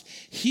spouse.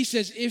 He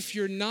says, if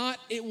you're not,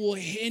 it will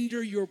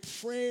hinder your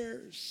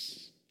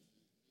prayers.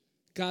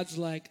 God's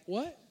like,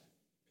 what?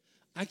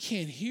 I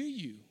can't hear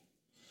you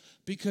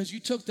because you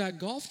took that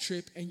golf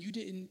trip and you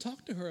didn't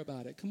talk to her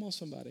about it. Come on,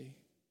 somebody.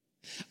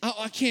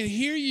 I can't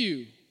hear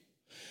you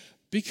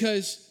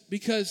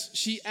because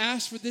she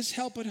asked for this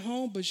help at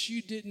home, but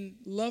you didn't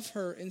love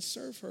her and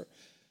serve her.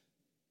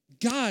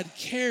 God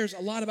cares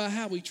a lot about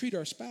how we treat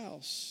our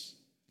spouse.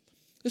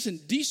 Listen,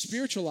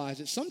 de-spiritualize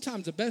it.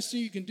 Sometimes the best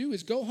thing you can do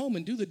is go home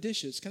and do the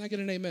dishes. Can I get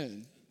an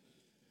amen?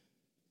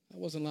 That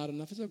wasn't loud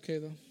enough. It's okay,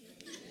 though.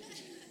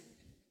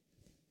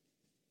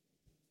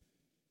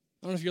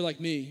 I don't know if you're like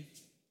me,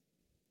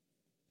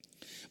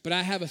 but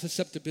I have a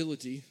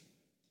susceptibility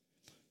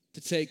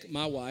to take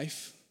my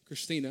wife,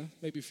 Christina,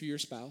 maybe for your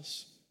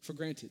spouse, for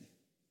granted.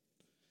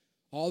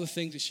 All the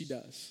things that she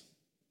does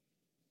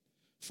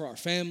for our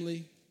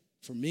family,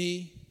 for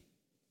me.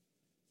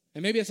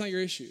 And maybe that's not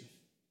your issue,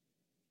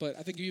 but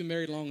I think if you've been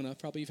married long enough,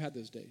 probably you've had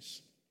those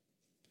days.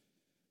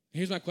 And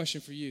here's my question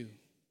for you.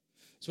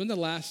 So when's the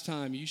last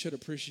time you showed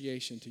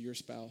appreciation to your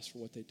spouse for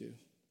what they do?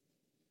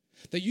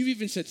 That you've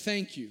even said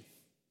thank you.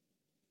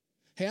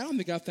 Hey, I don't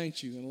think I've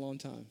thanked you in a long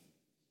time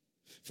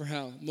for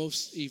how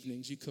most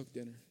evenings you cook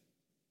dinner.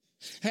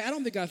 Hey, I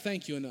don't think I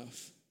thank you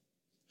enough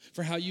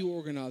for how you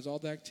organize all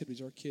the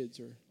activities our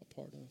kids are a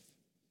part of.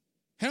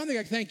 Hey, I don't think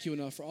I thank you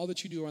enough for all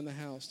that you do around the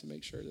house to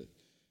make sure that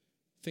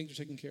things are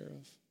taken care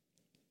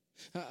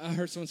of. I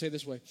heard someone say it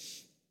this way.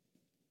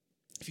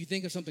 If you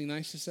think of something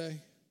nice to say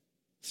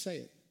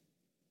it.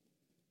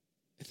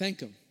 Thank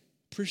them.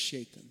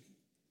 Appreciate them.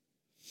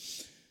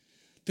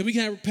 then we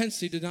can have a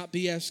propensity to not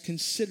be as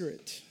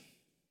considerate.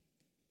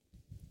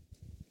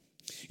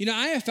 You know,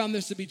 I have found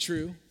this to be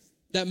true,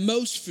 that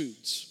most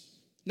foods,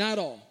 not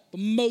all, but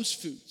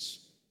most foods,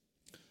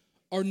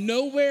 are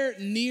nowhere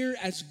near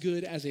as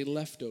good as a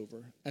leftover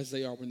as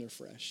they are when they're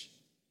fresh.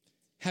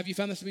 Have you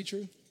found this to be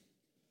true?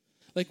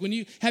 Like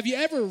have you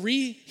ever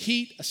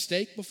reheat a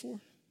steak before?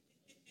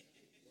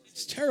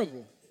 It's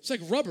terrible. It's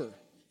like rubber.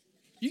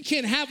 You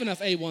can't have enough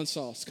A1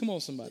 sauce. Come on,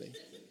 somebody.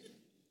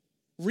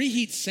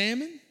 Reheat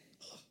salmon?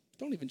 Ugh,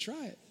 don't even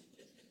try it.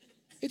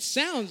 It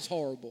sounds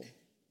horrible,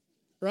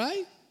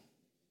 right?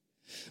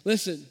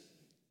 Listen,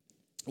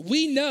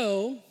 we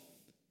know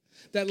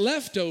that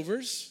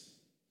leftovers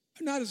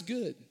are not as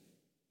good.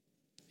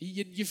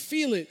 You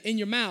feel it in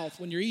your mouth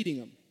when you're eating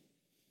them.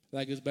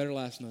 Like it was better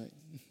last night.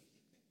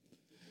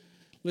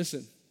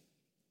 Listen,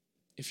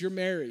 if you're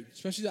married,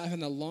 especially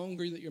the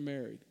longer that you're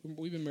married,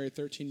 we've been married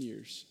 13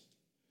 years,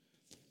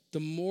 the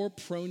more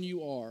prone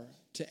you are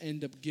to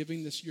end up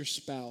giving your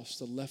spouse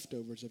the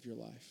leftovers of your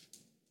life.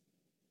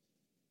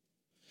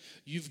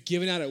 You've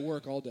given out at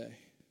work all day,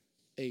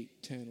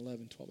 8, 10,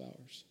 11, 12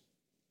 hours.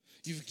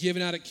 You've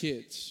given out at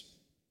kids.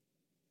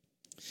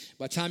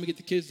 By the time you get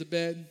the kids to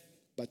bed,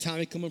 by the time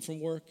they come in from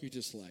work, you're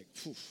just like,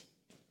 phew,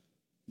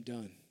 I'm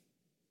done.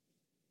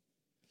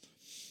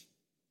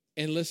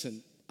 And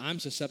listen, I'm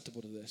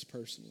susceptible to this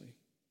personally.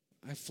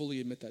 I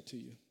fully admit that to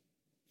you.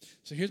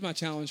 So here's my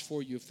challenge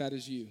for you, if that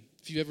is you,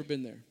 if you've ever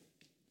been there,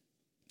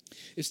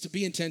 is to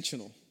be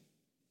intentional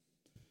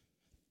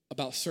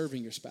about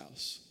serving your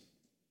spouse.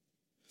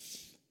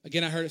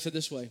 Again, I heard it said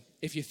this way: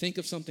 if you think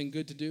of something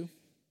good to do,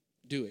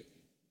 do it.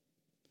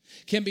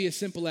 It can be as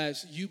simple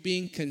as you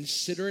being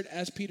considerate,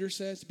 as Peter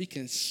says, be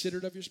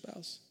considerate of your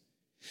spouse.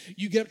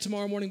 You get up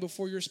tomorrow morning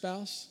before your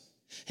spouse,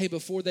 hey,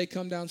 before they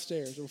come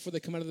downstairs or before they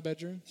come out of the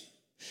bedroom,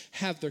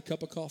 have their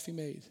cup of coffee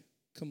made.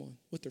 Come on,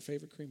 with their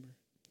favorite creamer.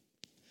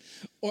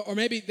 Or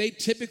maybe they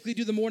typically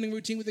do the morning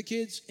routine with the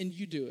kids and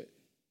you do it.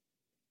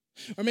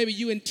 Or maybe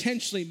you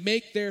intentionally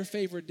make their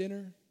favorite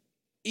dinner,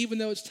 even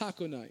though it's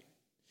taco night.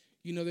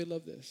 You know they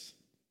love this.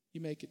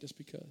 You make it just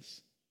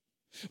because.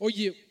 Or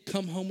you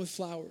come home with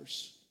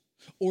flowers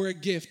or a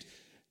gift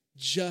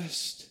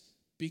just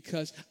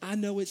because. I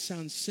know it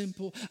sounds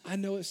simple. I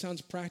know it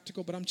sounds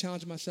practical, but I'm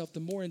challenging myself. The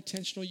more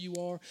intentional you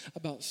are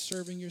about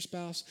serving your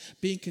spouse,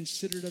 being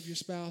considerate of your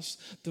spouse,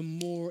 the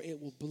more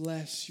it will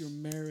bless your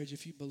marriage.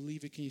 If you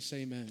believe it, can you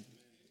say amen?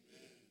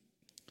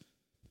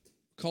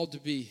 We're called to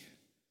be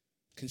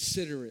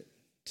considerate,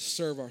 to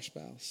serve our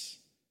spouse.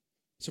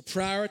 So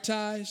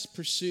prioritize,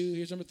 pursue.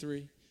 Here's number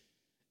 3.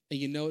 And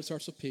you know it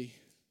starts with P.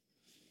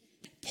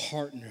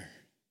 Partner.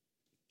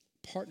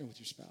 Partner with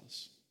your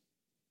spouse.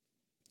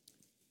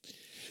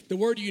 The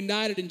word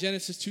united in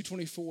Genesis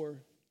 2:24,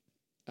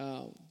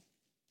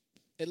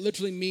 it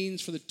literally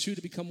means for the two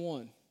to become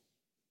one.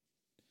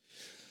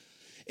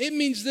 It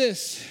means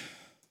this,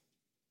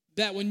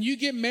 that when you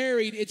get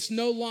married, it's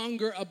no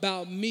longer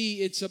about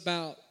me, it's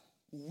about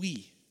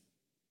we.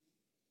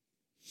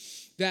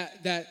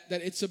 That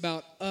it's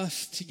about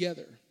us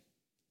together.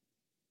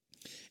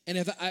 And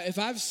if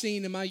I've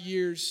seen in my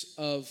years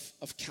of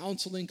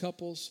counseling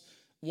couples,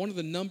 one of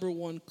the number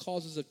one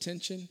causes of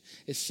tension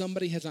is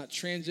somebody has not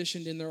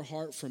transitioned in their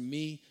heart from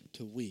me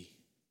to we.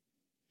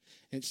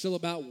 And it's still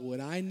about what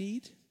I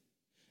need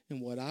and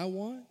what I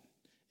want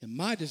and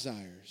my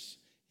desires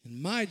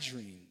and my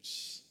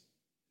dreams.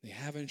 They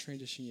haven't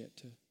transitioned yet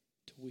to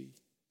we.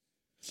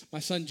 My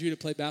son Judah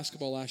played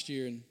basketball last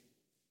year, and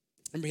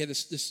I remember he had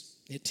this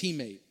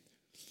teammate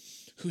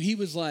who he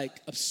was like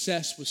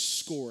obsessed with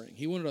scoring.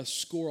 He wanted to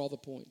score all the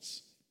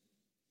points.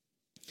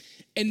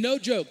 And no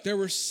joke, there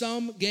were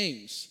some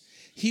games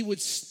he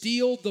would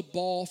steal the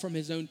ball from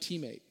his own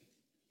teammate.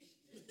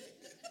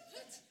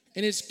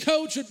 And his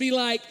coach would be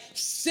like,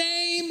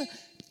 same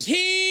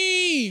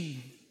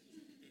team.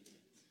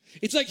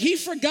 It's like he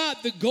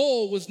forgot the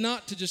goal was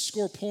not to just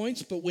score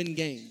points, but win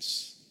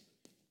games.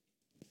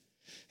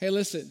 Hey,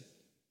 listen,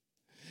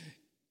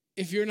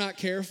 if you're not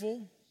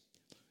careful,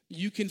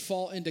 you can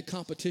fall into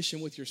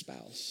competition with your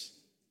spouse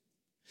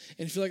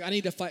and feel like I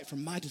need to fight for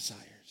my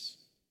desires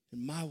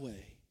and my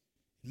way,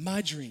 and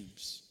my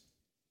dreams.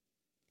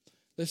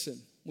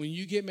 Listen, when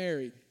you get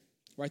married,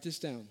 write this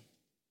down.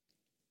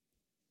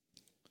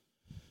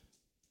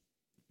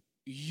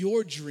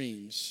 Your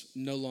dreams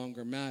no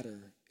longer matter.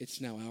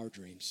 It's now our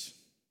dreams.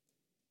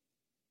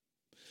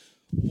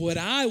 What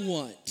I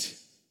want,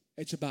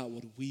 it's about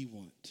what we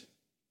want.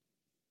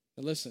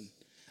 Now listen,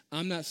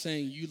 I'm not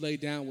saying you lay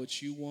down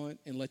what you want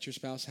and let your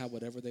spouse have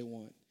whatever they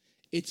want.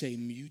 It's a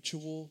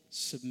mutual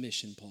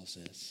submission, Paul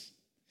says.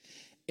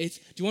 Do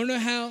you want to know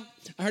how?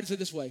 I heard it said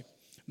this way.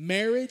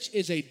 Marriage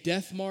is a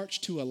death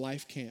march to a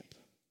life camp.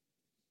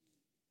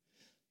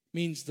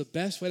 Means the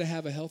best way to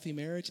have a healthy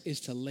marriage is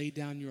to lay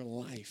down your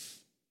life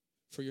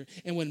for your.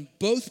 And when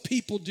both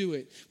people do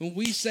it, when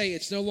we say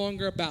it's no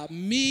longer about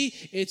me,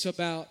 it's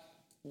about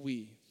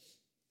we.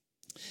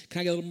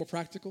 Can I get a little more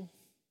practical?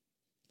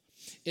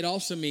 It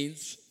also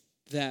means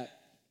that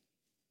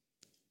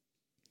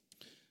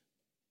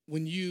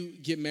when you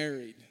get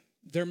married,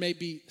 there may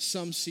be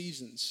some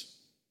seasons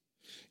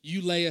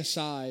you lay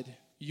aside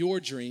your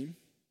dream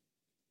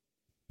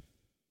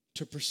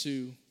to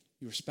pursue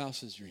your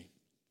spouse's dream.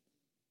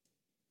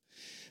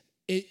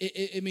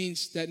 It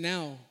means that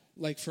now,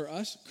 like for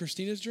us,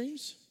 Christina's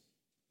dreams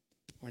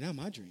are now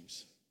my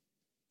dreams.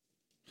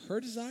 Her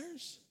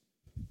desires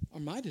are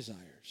my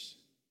desires.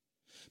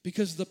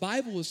 Because the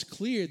Bible is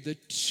clear, the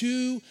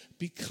two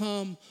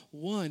become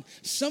one.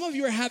 Some of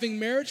you are having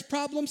marriage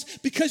problems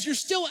because you're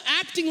still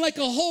acting like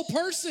a whole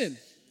person.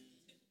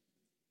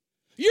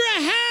 You're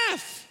a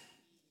half.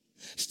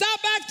 Stop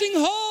acting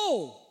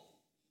whole.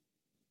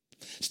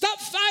 Stop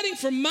fighting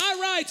for my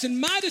rights and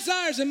my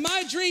desires and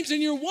my dreams,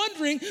 and you're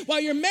wondering why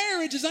your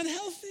marriage is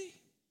unhealthy.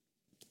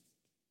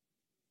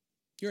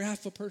 You're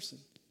half a person.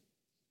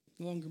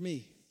 No longer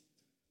me,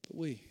 but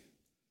we.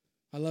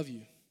 I love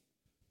you.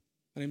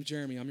 My name's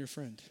Jeremy. I'm your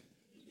friend.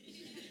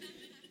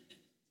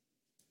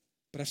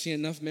 But I've seen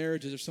enough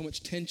marriages. There's so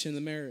much tension in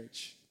the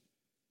marriage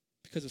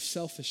because of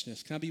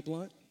selfishness. Can I be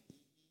blunt?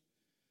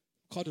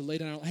 I'm called to lay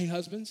down our, hey,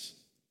 husbands.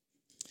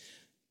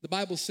 The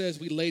Bible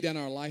says we lay down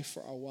our life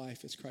for our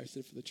wife as Christ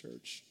did for the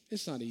church.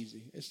 It's not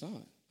easy. It's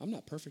not. I'm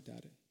not perfect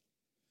at it.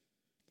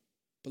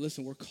 But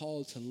listen, we're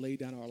called to lay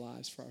down our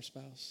lives for our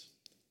spouse.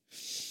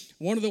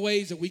 One of the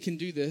ways that we can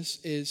do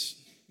this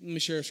is, let me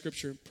share a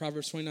scripture,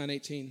 Proverbs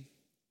 29:18.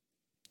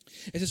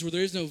 It says, where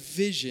there is no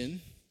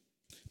vision,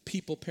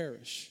 people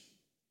perish.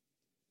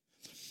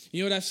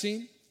 You know what I've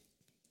seen?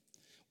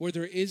 Where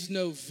there is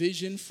no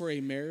vision for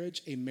a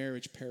marriage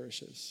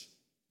perishes.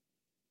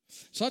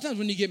 So a lot of times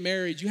when you get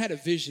married, you had a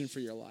vision for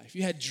your life.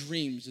 You had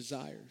dreams,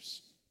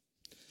 desires.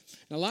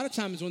 And a lot of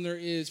times when there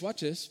is,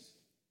 watch this,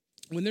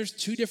 when there's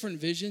two different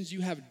visions,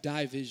 you have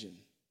division.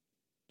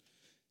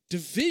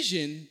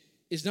 Division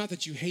is not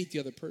that you hate the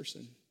other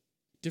person.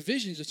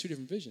 Division is just two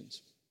different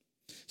visions.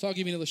 So I'll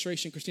give you an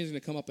illustration. Christina's going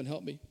to come up and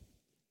help me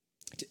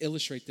to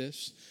illustrate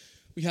this.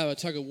 We have a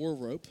tug-of-war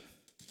rope.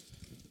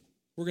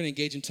 We're going to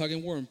engage in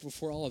tug-and-war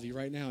before all of you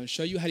right now and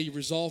show you how you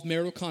resolve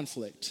marital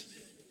conflict.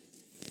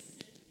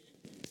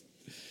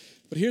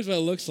 But here's what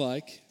it looks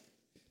like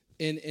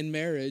in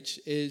marriage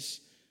is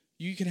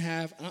you can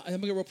have, I'm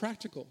going to get real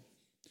practical.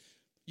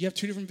 You have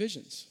two different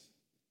visions.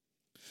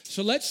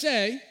 So let's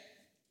say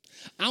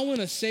I want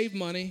to save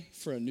money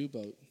for a new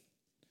boat.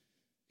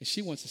 And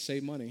she wants to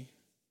save money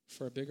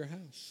for a bigger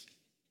house.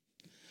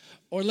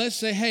 Or let's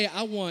say, hey,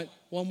 I want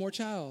one more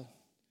child.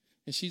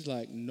 And she's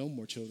like, no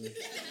more children.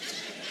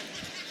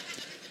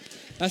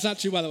 That's not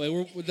true, by the way.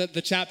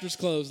 The chapter's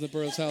closed in the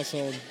Burroughs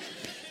household.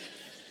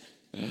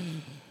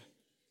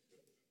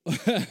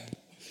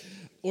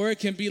 Or it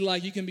can be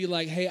like, you can be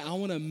like, hey, I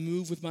want to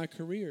move with my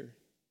career.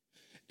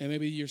 And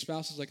maybe your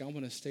spouse is like, I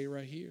want to stay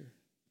right here.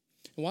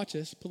 And watch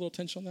this, put a little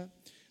tension on that.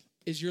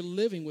 Is you're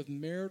living with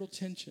marital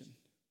tension.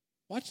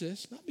 Watch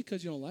this, not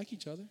because you don't like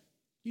each other.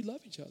 You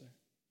love each other.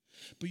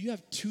 But you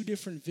have two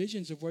different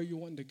visions of where you're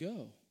wanting to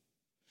go.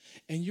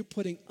 And you're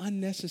putting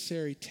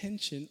unnecessary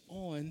tension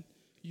on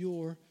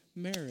your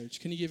marriage.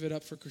 Can you give it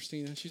up for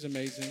Christina? She's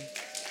amazing.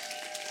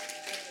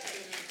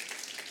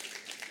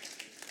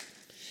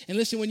 And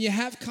listen, when you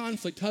have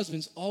conflict,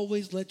 husbands,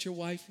 always let your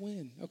wife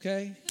win,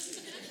 okay?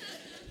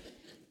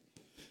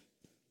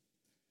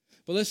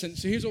 But listen,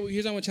 so here's what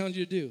I want to challenge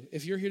you to do.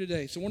 If you're here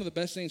today, so one of the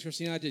best things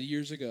Christina and I did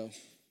years ago,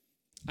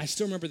 I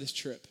still remember this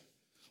trip.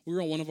 We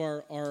were on one of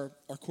our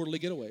quarterly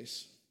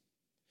getaways.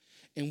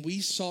 And we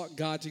sought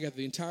God together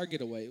the entire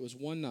getaway. It was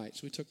one night.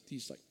 So we took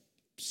these like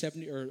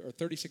 70 or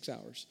 36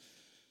 hours.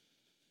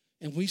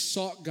 And we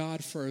sought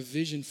God for a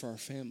vision for our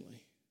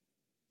family.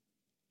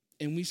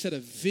 And we set a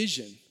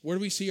vision. Where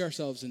do we see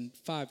ourselves in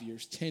 5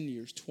 years, 10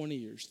 years, 20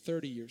 years,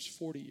 30 years,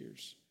 40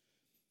 years?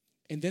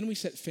 And then we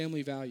set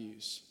family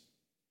values.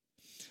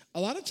 A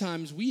lot of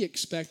times we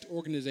expect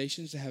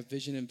organizations to have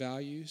vision and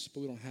values,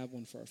 but we don't have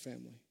one for our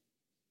family.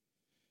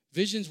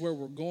 Vision's where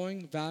we're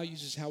going.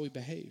 Values is how we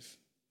behave.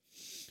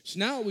 So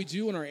now what we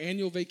do on our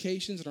annual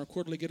vacations and our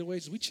quarterly getaways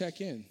is we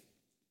check in.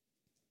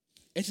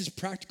 It's as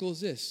practical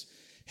as this.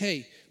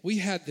 Hey, we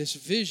had this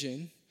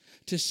vision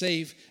to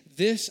save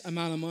this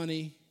amount of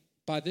money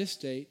by this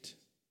date,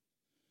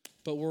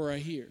 but we're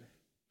right here.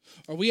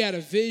 Or we had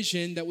a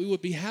vision that we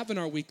would be having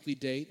our weekly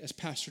date, as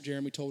Pastor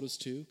Jeremy told us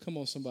to. Come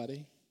on,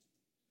 somebody.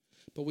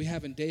 But we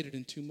haven't dated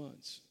in 2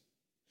 months.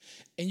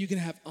 And you can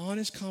have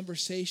honest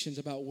conversations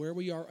about where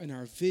we are in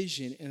our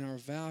vision and our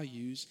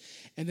values.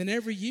 And then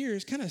every year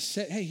is kind of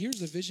set, hey, here's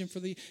the vision for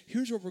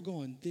here's where we're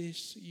going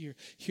this year.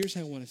 Here's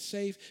how I want to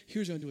save.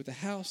 Here's what I want to do with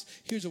the house.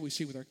 Here's what we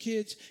see with our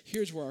kids.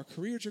 Here's where our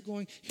careers are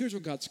going. Here's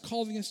what God's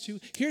calling us to.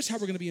 Here's how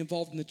we're going to be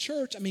involved in the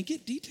church. I mean,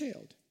 get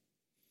detailed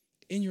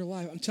in your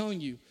life. I'm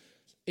telling you,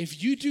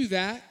 if you do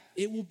that,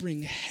 it will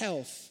bring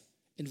health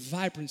and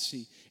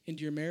vibrancy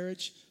into your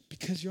marriage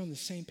because you're on the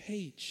same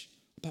page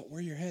about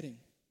where you're heading.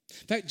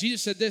 In fact,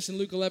 Jesus said this in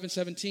Luke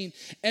 11:17,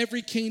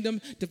 every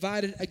kingdom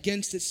divided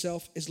against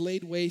itself is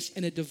laid waste,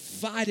 and a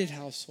divided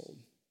household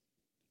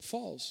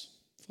falls.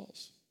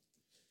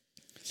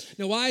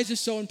 Now, why is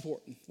this so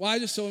important? Why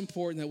is it so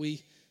important that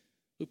we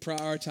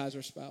prioritize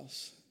our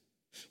spouse?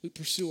 We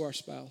pursue our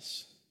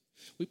spouse.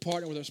 We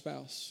partner with our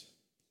spouse.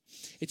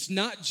 It's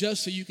not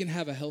just so you can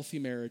have a healthy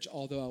marriage,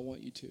 although I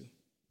want you to.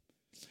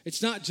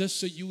 It's not just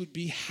so you would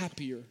be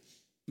happier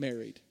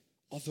married,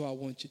 although I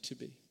want you to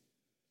be.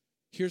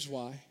 Here's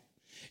why.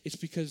 It's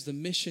because the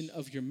mission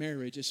of your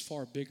marriage is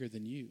far bigger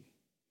than you.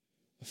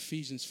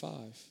 Ephesians 5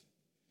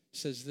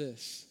 says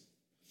this.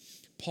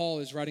 Paul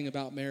is writing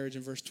about marriage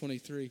in verse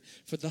 23.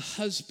 For the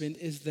husband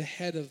is the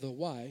head of the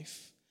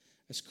wife,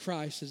 as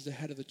Christ is the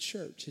head of the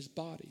church, his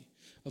body,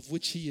 of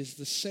which he is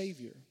the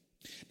Savior.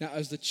 Now,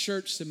 as the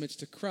church submits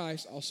to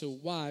Christ, also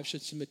wives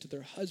should submit to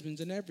their husbands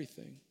in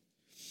everything.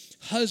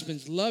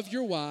 Husbands, love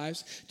your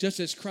wives, just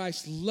as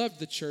Christ loved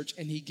the church,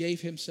 and he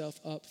gave himself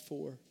up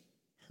for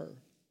her.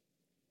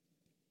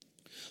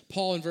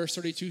 Paul in verse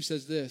 32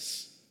 says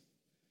this.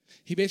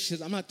 He basically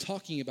says, I'm not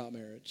talking about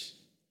marriage.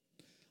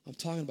 I'm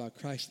talking about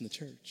Christ and the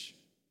church.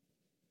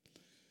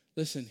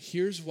 Listen,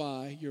 here's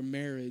why your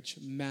marriage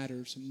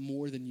matters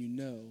more than you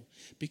know.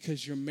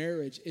 Because your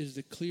marriage is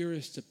the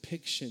clearest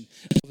depiction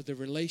of the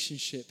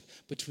relationship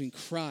between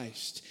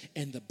Christ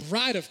and the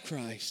bride of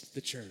Christ,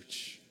 the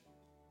church.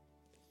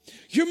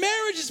 Your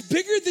marriage is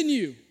bigger than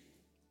you.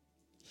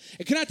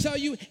 And can I tell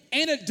you,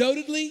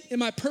 anecdotally, in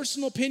my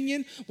personal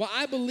opinion, while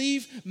I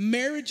believe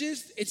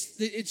marriages,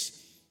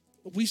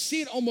 we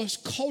see it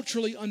almost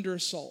culturally under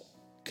assault.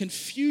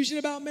 Confusion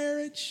about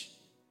marriage.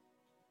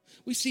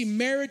 We see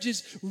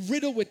marriages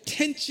riddled with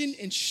tension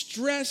and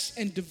stress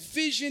and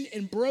division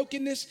and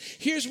brokenness.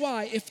 Here's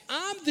why. If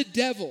I'm the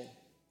devil,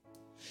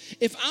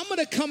 if I'm going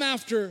to come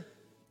after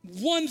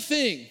one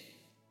thing,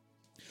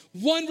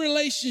 one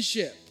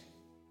relationship,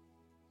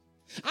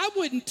 I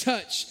wouldn't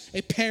touch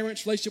a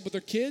parent's relationship with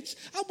their kids.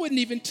 I wouldn't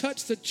even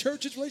touch the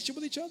church's relationship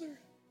with each other.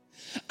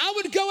 I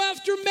would go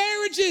after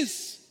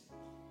marriages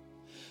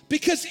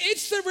because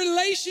it's the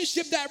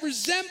relationship that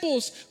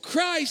resembles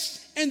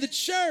Christ and the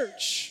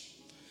church.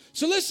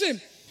 So listen,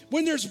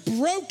 when there's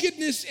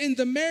brokenness in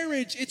the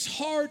marriage, it's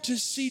hard to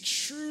see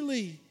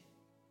truly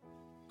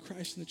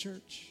Christ and the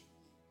church.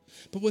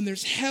 But when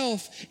there's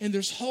health and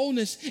there's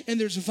wholeness and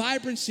there's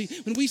vibrancy,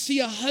 when we see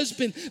a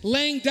husband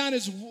laying down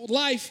his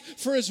life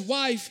for his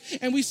wife,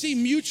 and we see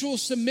mutual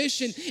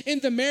submission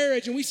in the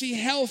marriage, and we see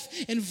health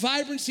and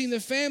vibrancy in the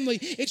family,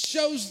 it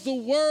shows the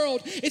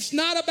world it's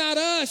not about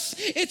us,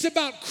 it's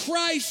about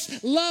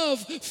Christ's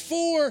love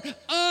for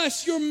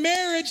us. Your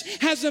marriage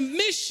has a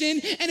mission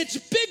and it's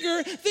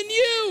bigger than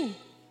you.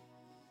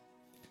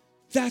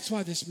 That's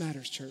why this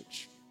matters,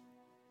 church.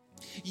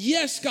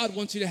 Yes, God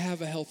wants you to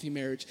have a healthy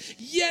marriage.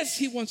 Yes,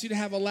 he wants you to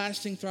have a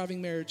lasting,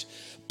 thriving marriage.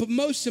 But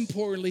most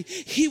importantly,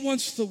 he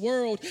wants the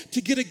world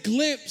to get a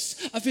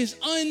glimpse of his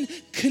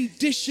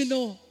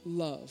unconditional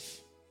love.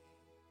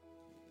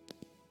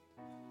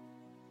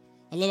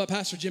 I love how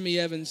Pastor Jimmy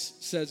Evans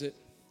says it.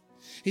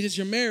 He says,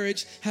 your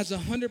marriage has a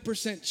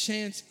 100%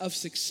 chance of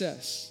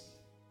success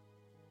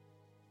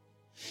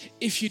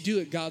if you do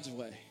it God's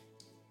way.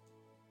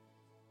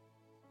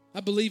 I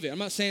believe it. I'm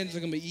not saying it's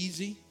going to be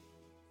easy.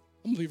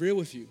 I'm going to be real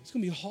with you. It's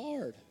going to be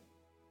hard.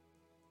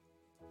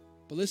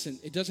 But listen,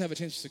 it does have a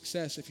chance of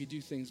success if you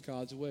do things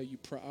God's way. You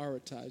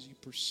prioritize, you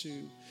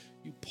pursue,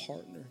 you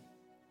partner.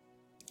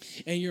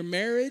 And your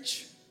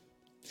marriage,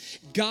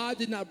 God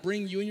did not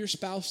bring you and your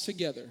spouse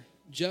together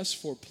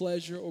just for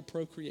pleasure or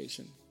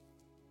procreation.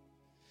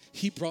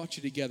 He brought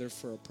you together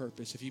for a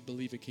purpose. If you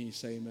believe it, can you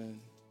say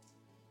amen?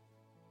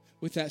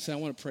 With that said, I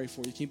want to pray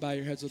for you. Can you bow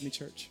your heads with me,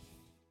 church?